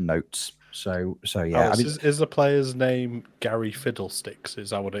received notes. So yeah. Is the player's name Gary Fiddlesticks? Is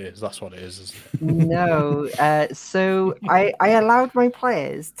that what it is? That's what it is, isn't it? No. So I allowed my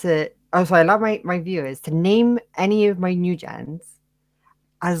players to. Oh, so I allowed my viewers to name any of my new gens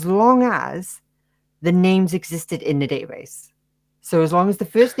as long as the names existed in the database. So as long as the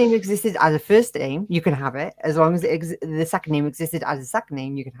first name existed as a first name, you can have it. As long as the second name existed as a second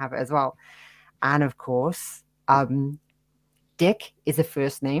name, you can have it as well. And of course, Dick is a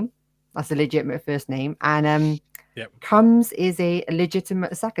first name. That's a legitimate first name. And Comes is a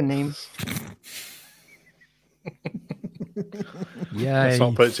legitimate second name. Yeah. Let's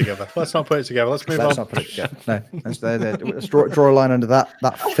not put it together. Let's move Let's on. not put it together. No, let's draw a line under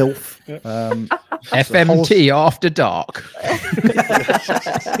that filth. FMT After Dark.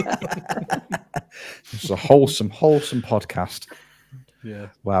 It's a wholesome podcast. Yeah.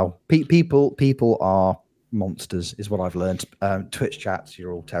 Wow. People are monsters, is what I've learned. Twitch chats,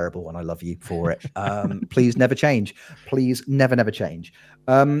 you're all terrible, and I love you for it. Please never change. Please never change.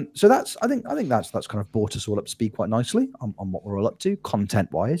 So that's I think that's kind of brought us all up to speed quite nicely on what we're all up to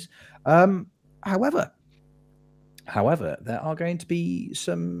content wise. However, there are going to be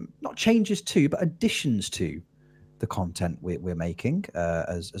some not changes to, but additions to the content we're making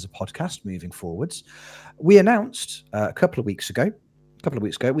as a podcast moving forwards. We announced a couple of weeks ago,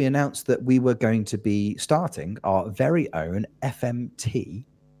 we announced that we were going to be starting our very own FMT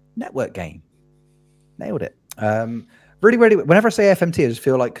network game. Nailed it. Really, whenever I say FMT, I just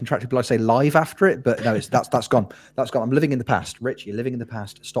feel like contracted people, I say live after it, but no, that's gone. That's gone. I'm living in the past. Rich, you're living in the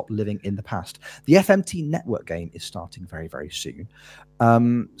past. Stop living in the past. The FMT network game is starting very, very soon.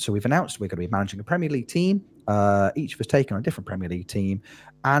 So we've announced we're going to be managing a Premier League team. Each of us taking on a different Premier League team,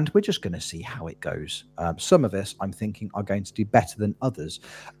 and we're just going to see how it goes. Some of us, I'm thinking, are going to do better than others.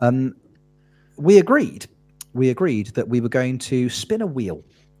 We agreed that we were going to spin a wheel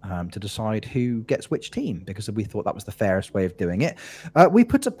to decide who gets which team, because we thought that was the fairest way of doing it. We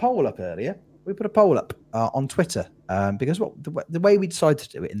put a poll up earlier. We put a poll up on Twitter because the way we decided to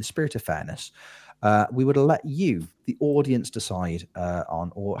do it, in the spirit of fairness, we would let you, the audience, decide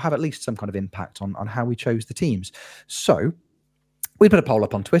on, or have at least some kind of impact on how we chose the teams. So we put a poll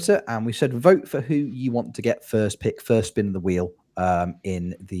up on Twitter and we said, vote for who you want to get first pick, first spin of the wheel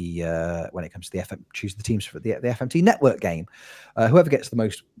in the when it comes to the choose the teams for the FMT network game. Whoever gets the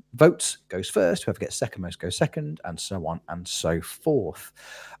most votes goes first, whoever gets second most goes second, and so on and so forth.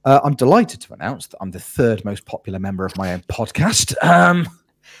 I'm delighted to announce that I'm the third most popular member of my own podcast.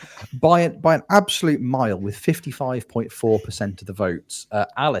 By an absolute mile, with 55.4% of the votes.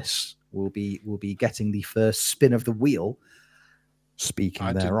 Alice will be getting the first spin of the wheel.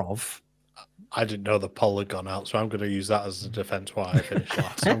 Speaking thereof, I didn't know the poll had gone out, so I'm going to use that as a defense why I finished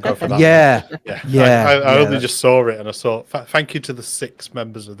last. I'm going for that. Yeah. I only just saw it, and I saw. Thank you to the 6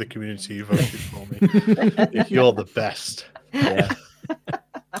 members of the community who voted for me. You're the best. Yeah.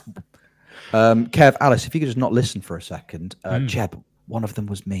 Kev, Alice, if you could just not listen for a second. Jeb, one of them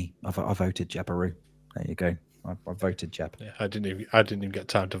was me. I voted Jebaroo. There you go. I voted Jeb. Yeah, I didn't even get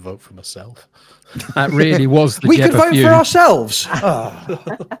time to vote for myself. That really was the we could vote for ourselves.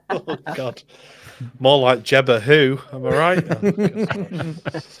 Oh God, more like Jebba who? Am I right?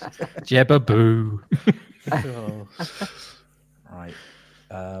 Jebba boo. Oh. Right.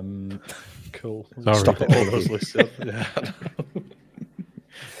 Cool. Sorry. Stop it. All those listed. Yeah.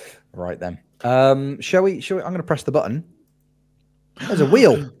 Right then. Shall we? I'm going to press the button. There's a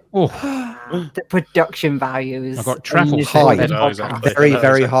wheel. The production values. I've got travel high. No, exactly.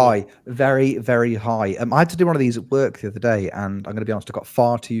 Very high. Very high. I had to do one of these at work the other day, and I'm going to be honest, I got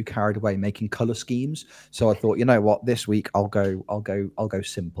far too carried away making color schemes. So I thought, you know what, this week I'll go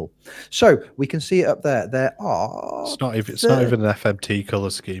simple. So we can see it up there. There are. It's not even an FMT color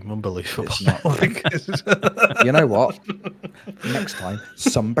scheme. Unbelievable. It's not. You know what? Next time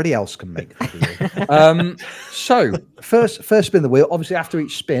somebody else can make the wheel. So first spin of the wheel. Obviously, after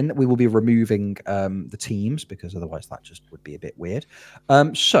each spin, we will be removing the teams, because otherwise that just would be a bit weird.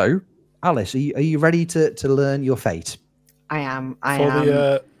 So Alice, are you ready to learn your fate? I am.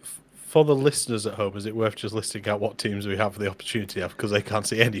 For the listeners at home, is it worth just listing out what teams we have the opportunity of, because they can't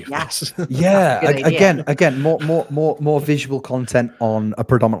see any of this? Yeah. Again, more visual content on a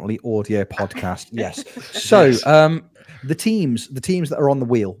predominantly audio podcast. Yes. So the teams that are on the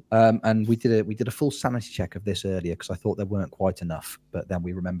wheel, and we did a full sanity check of this earlier, because I thought there weren't quite enough, but then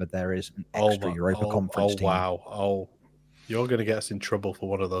we remembered there is an extra Europa Conference team. Wow. You're going to get us in trouble for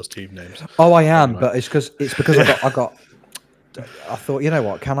one of those team names. Oh, I am, but it's because I thought, you know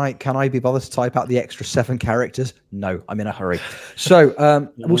what? Can I be bothered to type out the extra 7 characters? No, I'm in a hurry. So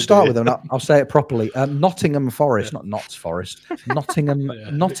we'll start with them. I'll say it properly. Nottingham Forest, not Notts Forest. Nottingham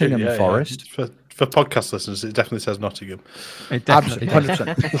Forest. For for podcast listeners, it definitely says Nottingham. It definitely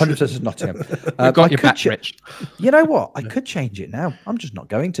Absolutely, 100% is Nottingham. We've got your back, Rich. You know what? I could change it now. I'm just not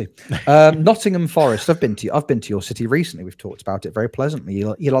going to. Nottingham Forest. I've been to your city recently. We've talked about it very pleasantly.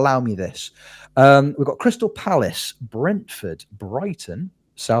 You'll allow me this. We've got Crystal Palace, Brentford, Brighton,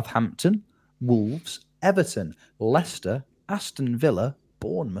 Southampton, Wolves, Everton, Leicester, Aston Villa,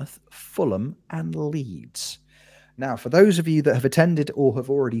 Bournemouth, Fulham, and Leeds. Now, for those of you that have attended or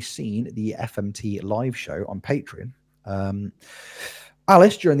have already seen the FMT live show on Patreon,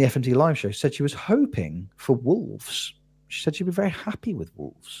 Alice, during the FMT live show, said she was hoping for Wolves. She said she'd be very happy with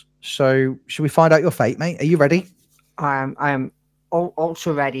Wolves. So, should we find out your fate, mate? Are you ready? I am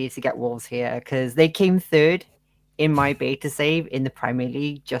ultra ready to get Wolves here because they came third in my beta save in the Premier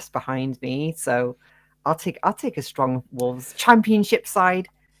League, just behind me. So, I'll take a strong Wolves Championship side.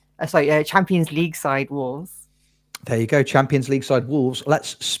 Champions League side Wolves. There you go, Champions League side Wolves.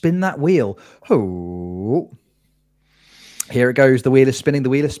 Let's spin that wheel. Oh, here it goes. The wheel is spinning. The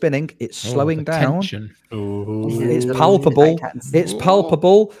wheel is spinning. It's slowing down. It's palpable. It's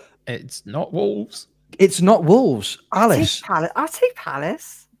palpable. It's not Wolves. It's not Wolves. Alice. I'll take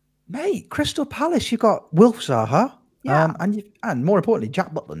Palace. Mate, Crystal Palace. You've got Wilf Zaha. Yeah. And more importantly,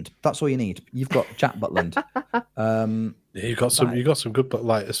 Jack Butland. That's all you need. You've got Jack Butland. Yeah, you got some good, but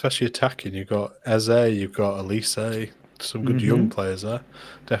like especially attacking. You've got Eze, you've got Elise, some good young players there.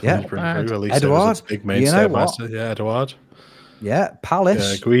 Definitely bring through. Elise was a big mainstay. Yeah, Edouard. Yeah,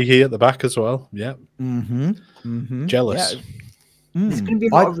 Palace. Guihi at the back as well. Yeah. Jealous. Yeah. There's going to be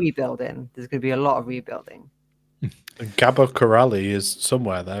a lot of rebuilding. Gabbo Corrali is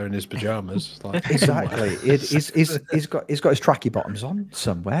somewhere there in his pajamas. Exactly. He's got his tracky bottoms on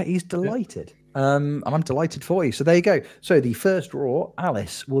somewhere. He's delighted. And I'm delighted for you. So there you go. So the first draw,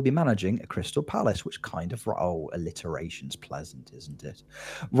 Alice will be managing a Crystal Palace, which kind of alliteration's pleasant, isn't it?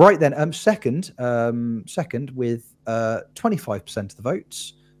 Right then. Second with 25% of the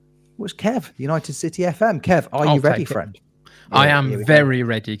votes was Kev, United City FM. Kev, are you ready, friend? I am very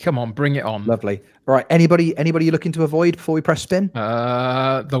ready. Come on, bring it on. Lovely. Right. Anybody you're looking to avoid before we press spin?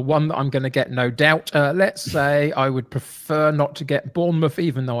 The one that I'm going to get, no doubt. Let's say I would prefer not to get Bournemouth,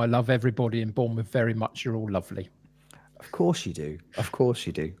 even though I love everybody in Bournemouth very much. You're all lovely. Of course you do. Of course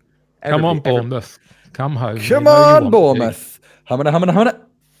you do. Come on, Bournemouth. Come home. Come on, Bournemouth. Humana.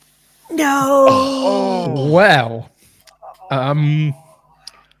 No. Oh, well.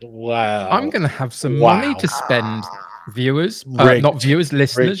 Wow. I'm going to have some money to spend. Viewers, not viewers,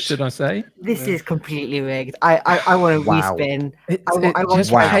 listeners, should I say? This is completely rigged. I want to respin. It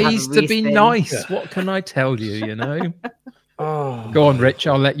just pays to be nice. What can I tell you? You know. Go on, Rich.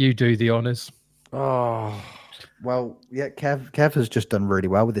 I'll let you do the honors. Oh, well, yeah. Kev has just done really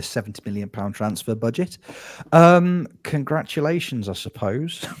well with his £70 million transfer budget. Congratulations, I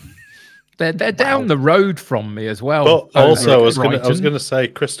suppose. They're down the road from me as well. But also, I was going to say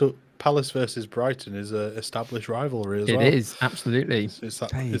Crystal Palace versus Brighton is an established rivalry as well. It is, absolutely.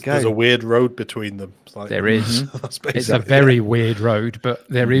 There's a weird road between them. There is. It's a very weird road, but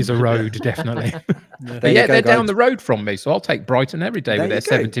there is a road, definitely. They're down the road from me, so I'll take Brighton every day with their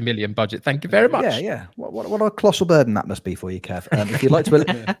 70 million budget. Thank you very much. Yeah. What a colossal burden that must be for you, Kev. If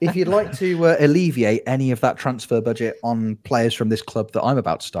you'd like to alleviate any of that transfer budget on players from this club that I'm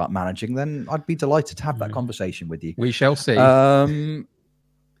about to start managing, then I'd be delighted to have that conversation with you. We shall see.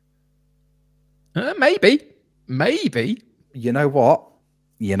 Maybe. You know what?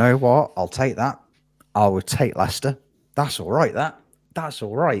 I'll take that. I would take Leicester. That's all right. That's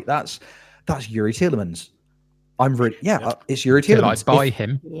all right. That's Yuri Tielemans. I'm really it's Yuri Tielemans. I buy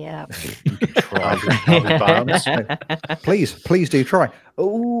him. Yeah. Please do try.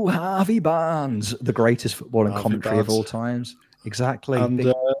 Oh, Harvey Barnes, the greatest footballing commentary of all times. Exactly.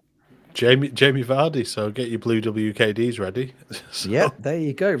 And Jamie Vardy, so get your blue WKDs ready. Yeah, there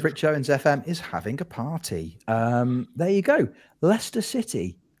you go. Rich Owens FM is having a party. There you go. Leicester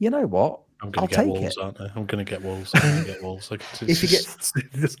City. You know what? I'll take Wolves, aren't I? I'm going to get Wolves. If you get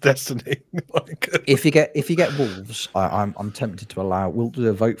this destiny, if you get Wolves, I'm tempted to allow. We'll do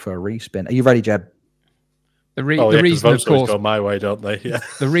a vote for a respin. Are you ready, Jeb? The reason, of course, go my way, don't they? Yeah.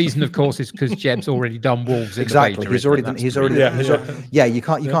 The reason, of course, is because Jeb's already done Wolves. Exactly. He's already done. Yeah. You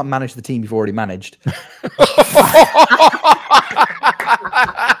can't manage the team you've already managed.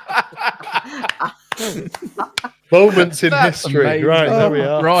 Moments in history. Amazing. Right, there we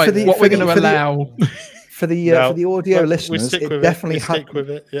are. Right, what we're going to allow. For the audio listeners, it definitely stick with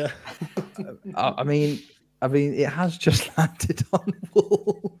it. Yeah. I mean, it has just landed on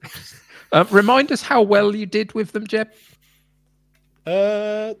Wolves. Remind us how well you did with them, Jeb.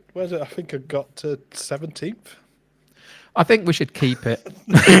 Where's it? I think I got to 17th. I think we should keep it.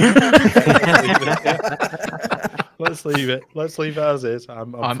 Let's leave it. Let's leave it as is.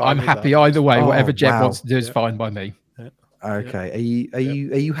 I'm happy either way. Oh, Whatever Jeb wow. wants to do is fine by me. Okay. Are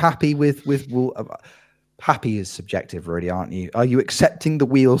you happy with happy is subjective, really, aren't you? Are you accepting the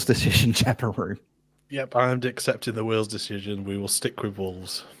Wheels decision, Jepperoo? Yep, I'm accepting the Wheels decision. We will stick with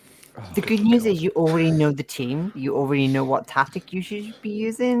Wolves. The good news is you already know the team. You already know what tactic you should be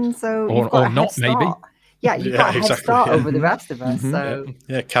using. So Or- you've got or a head not, maybe. start. Yeah, you've got a head exactly, start yeah. over the rest of us. Mhm. So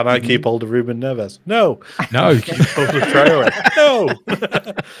Yeah, can I keep hold of Ruben Neves? No. No. Keep hold of Traore? No.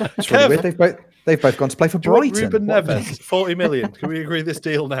 It's really weird. They've both gone to play for Do you want Brighton. Ruben What- Neves, 40 million. Can we agree this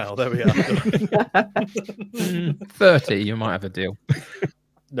deal now? There we are. 30, you might have a deal.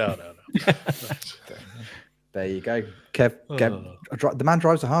 No. There you go, Kev. Oh. The man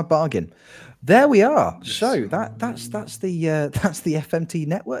drives a hard bargain. There we are. So that's the FMT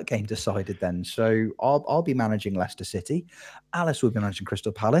network game decided then. So I'll be managing Leicester City. Alice will be managing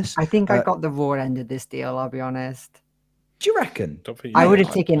Crystal Palace. I think I got the raw end of this deal. I'll be honest. Do you reckon? Don't think I you would did.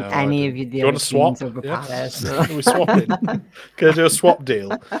 have taken No, I any didn't. of you Do the you other want to swap? teams over Yeah. Palace. Are we swapping? Can I do a swap deal?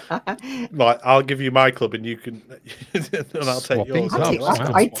 Like, I'll give you my club and you can, and I'll take Swapping yours. clubs. I'd Wow.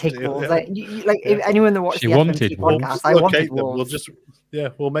 take, I'd take Deal, Wolves. yeah. Like, if anyone that watched She the wanted FMT Wolves. podcast, I wanted Relocate them. We'll Wolves. just,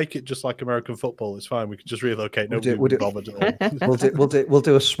 we'll make it just like American football. It's fine. We can just relocate. We'll Nobody do- will be we'll bothered at all. We'll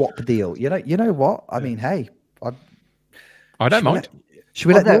do a swap deal. You know what? I mean, hey, I don't mind. should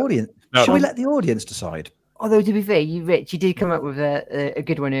we let the Although- audience? No, Should we no. let the audience decide? Although to be fair, Rich, you did come up with a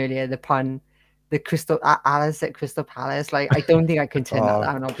good one earlier. The pun, the Crystal Alice at Crystal Palace. Like, I don't think I can turn that Oh,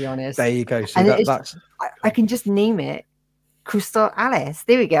 down. I'll be honest. There you go. See, And that's I can just name it Crystal Alice.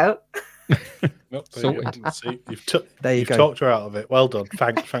 There we go. Nope, there you Sorted. go. See, There you you've go. talked her out of it. Well done.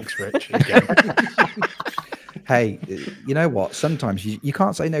 Thanks, Rich. Again. hey, you know what? Sometimes you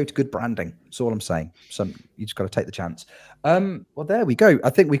can't say no to good branding. That's all I'm saying. You just got to take the chance. Well, there we go. I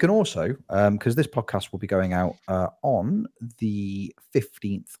think we can also, because this podcast will be going out on the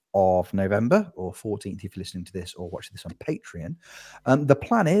 15th of November or 14th if you're listening to this or watching this on Patreon. The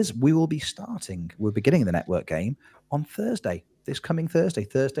plan is we're beginning the network game on Thursday, this coming Thursday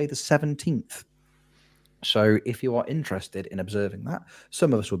the 17th. So if you are interested in observing that,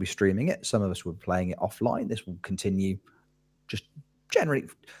 some of us will be streaming it, some of us will be playing it offline. This will continue just generally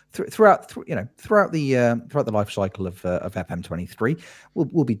throughout the life cycle of FM23.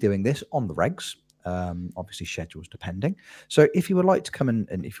 We'll be doing this on the regs. Obviously schedules depending. So if you would like to come and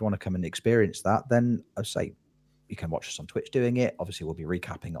if you want to come and experience that, then I say you can watch us on Twitch doing it. Obviously, we'll be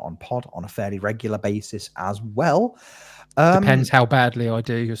recapping it on pod on a fairly regular basis as well. Depends how badly I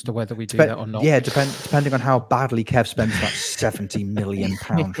do as to whether we do that or not. Yeah, depending on how badly Kev spends that £70 million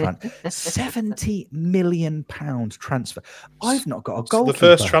 £70 million transfer. I've not got a So goal. the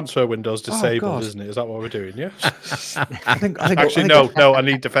first transfer window's disabled, God. isn't it? Is that what we're doing? Yeah. I think Actually, no. I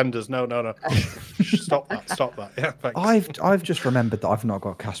need defenders. No. Stop that. Yeah. Thanks. I've just remembered that I've not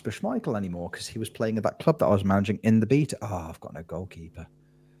got Kasper Schmeichel anymore because he was playing at that club that I was managing in the beta. Oh, I've got no goalkeeper.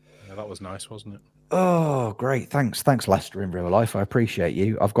 Yeah, that was nice, wasn't it? Oh, great. Thanks, Lester, in real life. I appreciate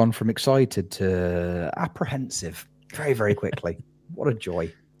you. I've gone from excited to apprehensive very, very quickly. What a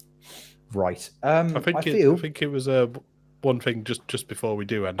joy. Right. I think it was one thing just before we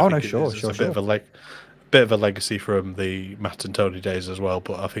do end. Oh, I no, think sure. It's a bit of a legacy from the Matt and Tony days as well.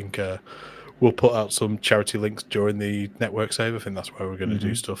 But I think we'll put out some charity links during the network save. I think that's where we're going to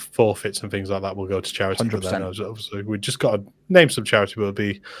do stuff. Forfeits and things like that will go to charity. 100%. But then obviously we just got to name some charity, but it'll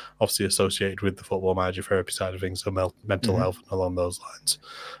be obviously associated with the football manager therapy side of things, so mental health and along those lines.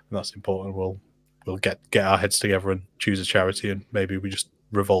 And that's important. We'll get our heads together and choose a charity, and maybe we just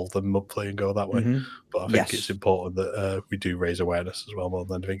revolve them monthly and go that way. But I think it's important that we do raise awareness as well, more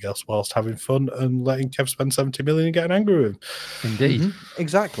than anything else, whilst having fun and letting Kev spend 70 million and getting angry with him. Indeed.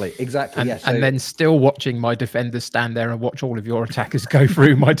 Exactly. And, Yeah, and then still watching my defenders stand there and watch all of your attackers go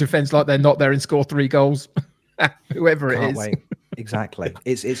through my defense like they're not there and score 3 goals. Whoever it can't is. wait. Exactly.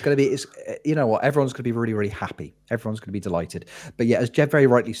 It's going to be, you know what, everyone's going to be really, really happy. Everyone's going to be delighted. But yeah, as Jeb very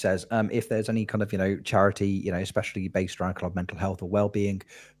rightly says, if there's any kind of, charity, especially based around kind of mental health or well-being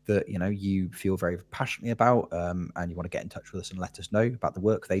that, you feel very passionately about, and you want to get in touch with us and let us know about the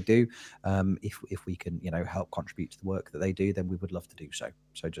work they do. If we can, help contribute to the work that they do, then we would love to do so.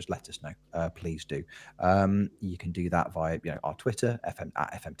 So just let us know. Please do. You can do that via, our Twitter, at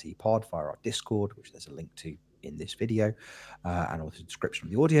FMT Pod, via our Discord, which there's a link to in this video, and also the description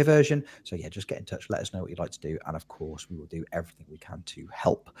of the audio version. So yeah, just get in touch, let us know what you'd like to do, and of course we will do everything we can to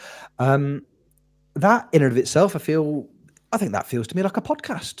help. That in and of itself, I feel I think that feels to me like a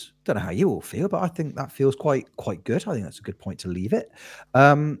podcast. Don't know how you all feel, but I think that feels quite good. I think that's a good point to leave it.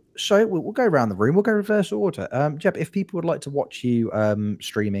 So we'll go around the room. We'll go reverse order. Jeb, if people would like to watch you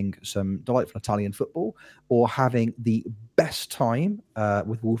streaming some delightful Italian football or having the best time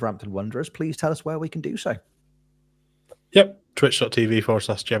with Wolverhampton Wanderers, please tell us where we can do so. Yep,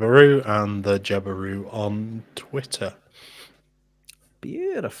 twitch.tv/Jebbaroo and the Jebbaroo on Twitter.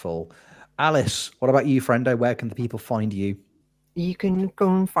 Beautiful. Alice, what about you, friendo? Where can the people find you? You can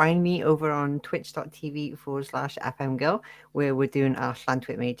go and find me over on twitch.tv/FMGirl, where we're doing our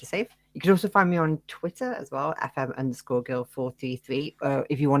Llantwit Major Save. You can also find me on Twitter as well, FM_girl433.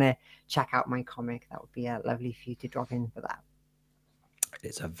 If you want to check out my comic, that would be lovely for you to drop in for that.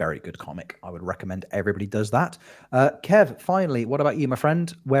 It's a very good comic. I would recommend everybody does that. Kev, finally, what about you, my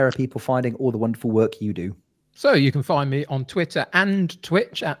friend? Where are people finding all the wonderful work you do? So you can find me on Twitter and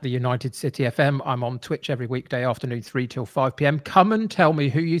Twitch at the United City FM. I'm on Twitch every weekday afternoon, 3 till 5 p.m. Come and tell me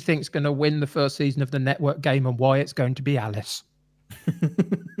who you think is going to win the first season of the network game and why it's going to be Alice.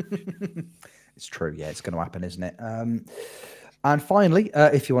 It's true. Yeah, it's going to happen, isn't it? And finally,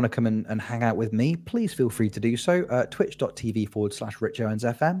 if you want to come and hang out with me, please feel free to do so.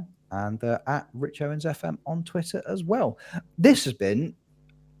 Twitch.tv/RichOwensFM and at Rich Owens FM on Twitter as well. This has been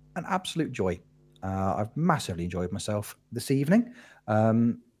an absolute joy. I've massively enjoyed myself this evening.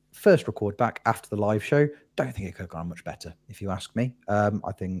 First record back after the live show. Don't think it could have gone much better, if you ask me.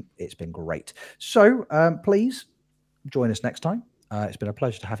 I think it's been great. So please join us next time. It's been a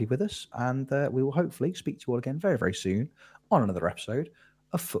pleasure to have you with us, and we will hopefully speak to you all again very, very soon on another episode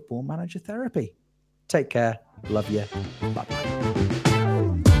of Football Manager Therapy. Take care. Love you. Bye-bye.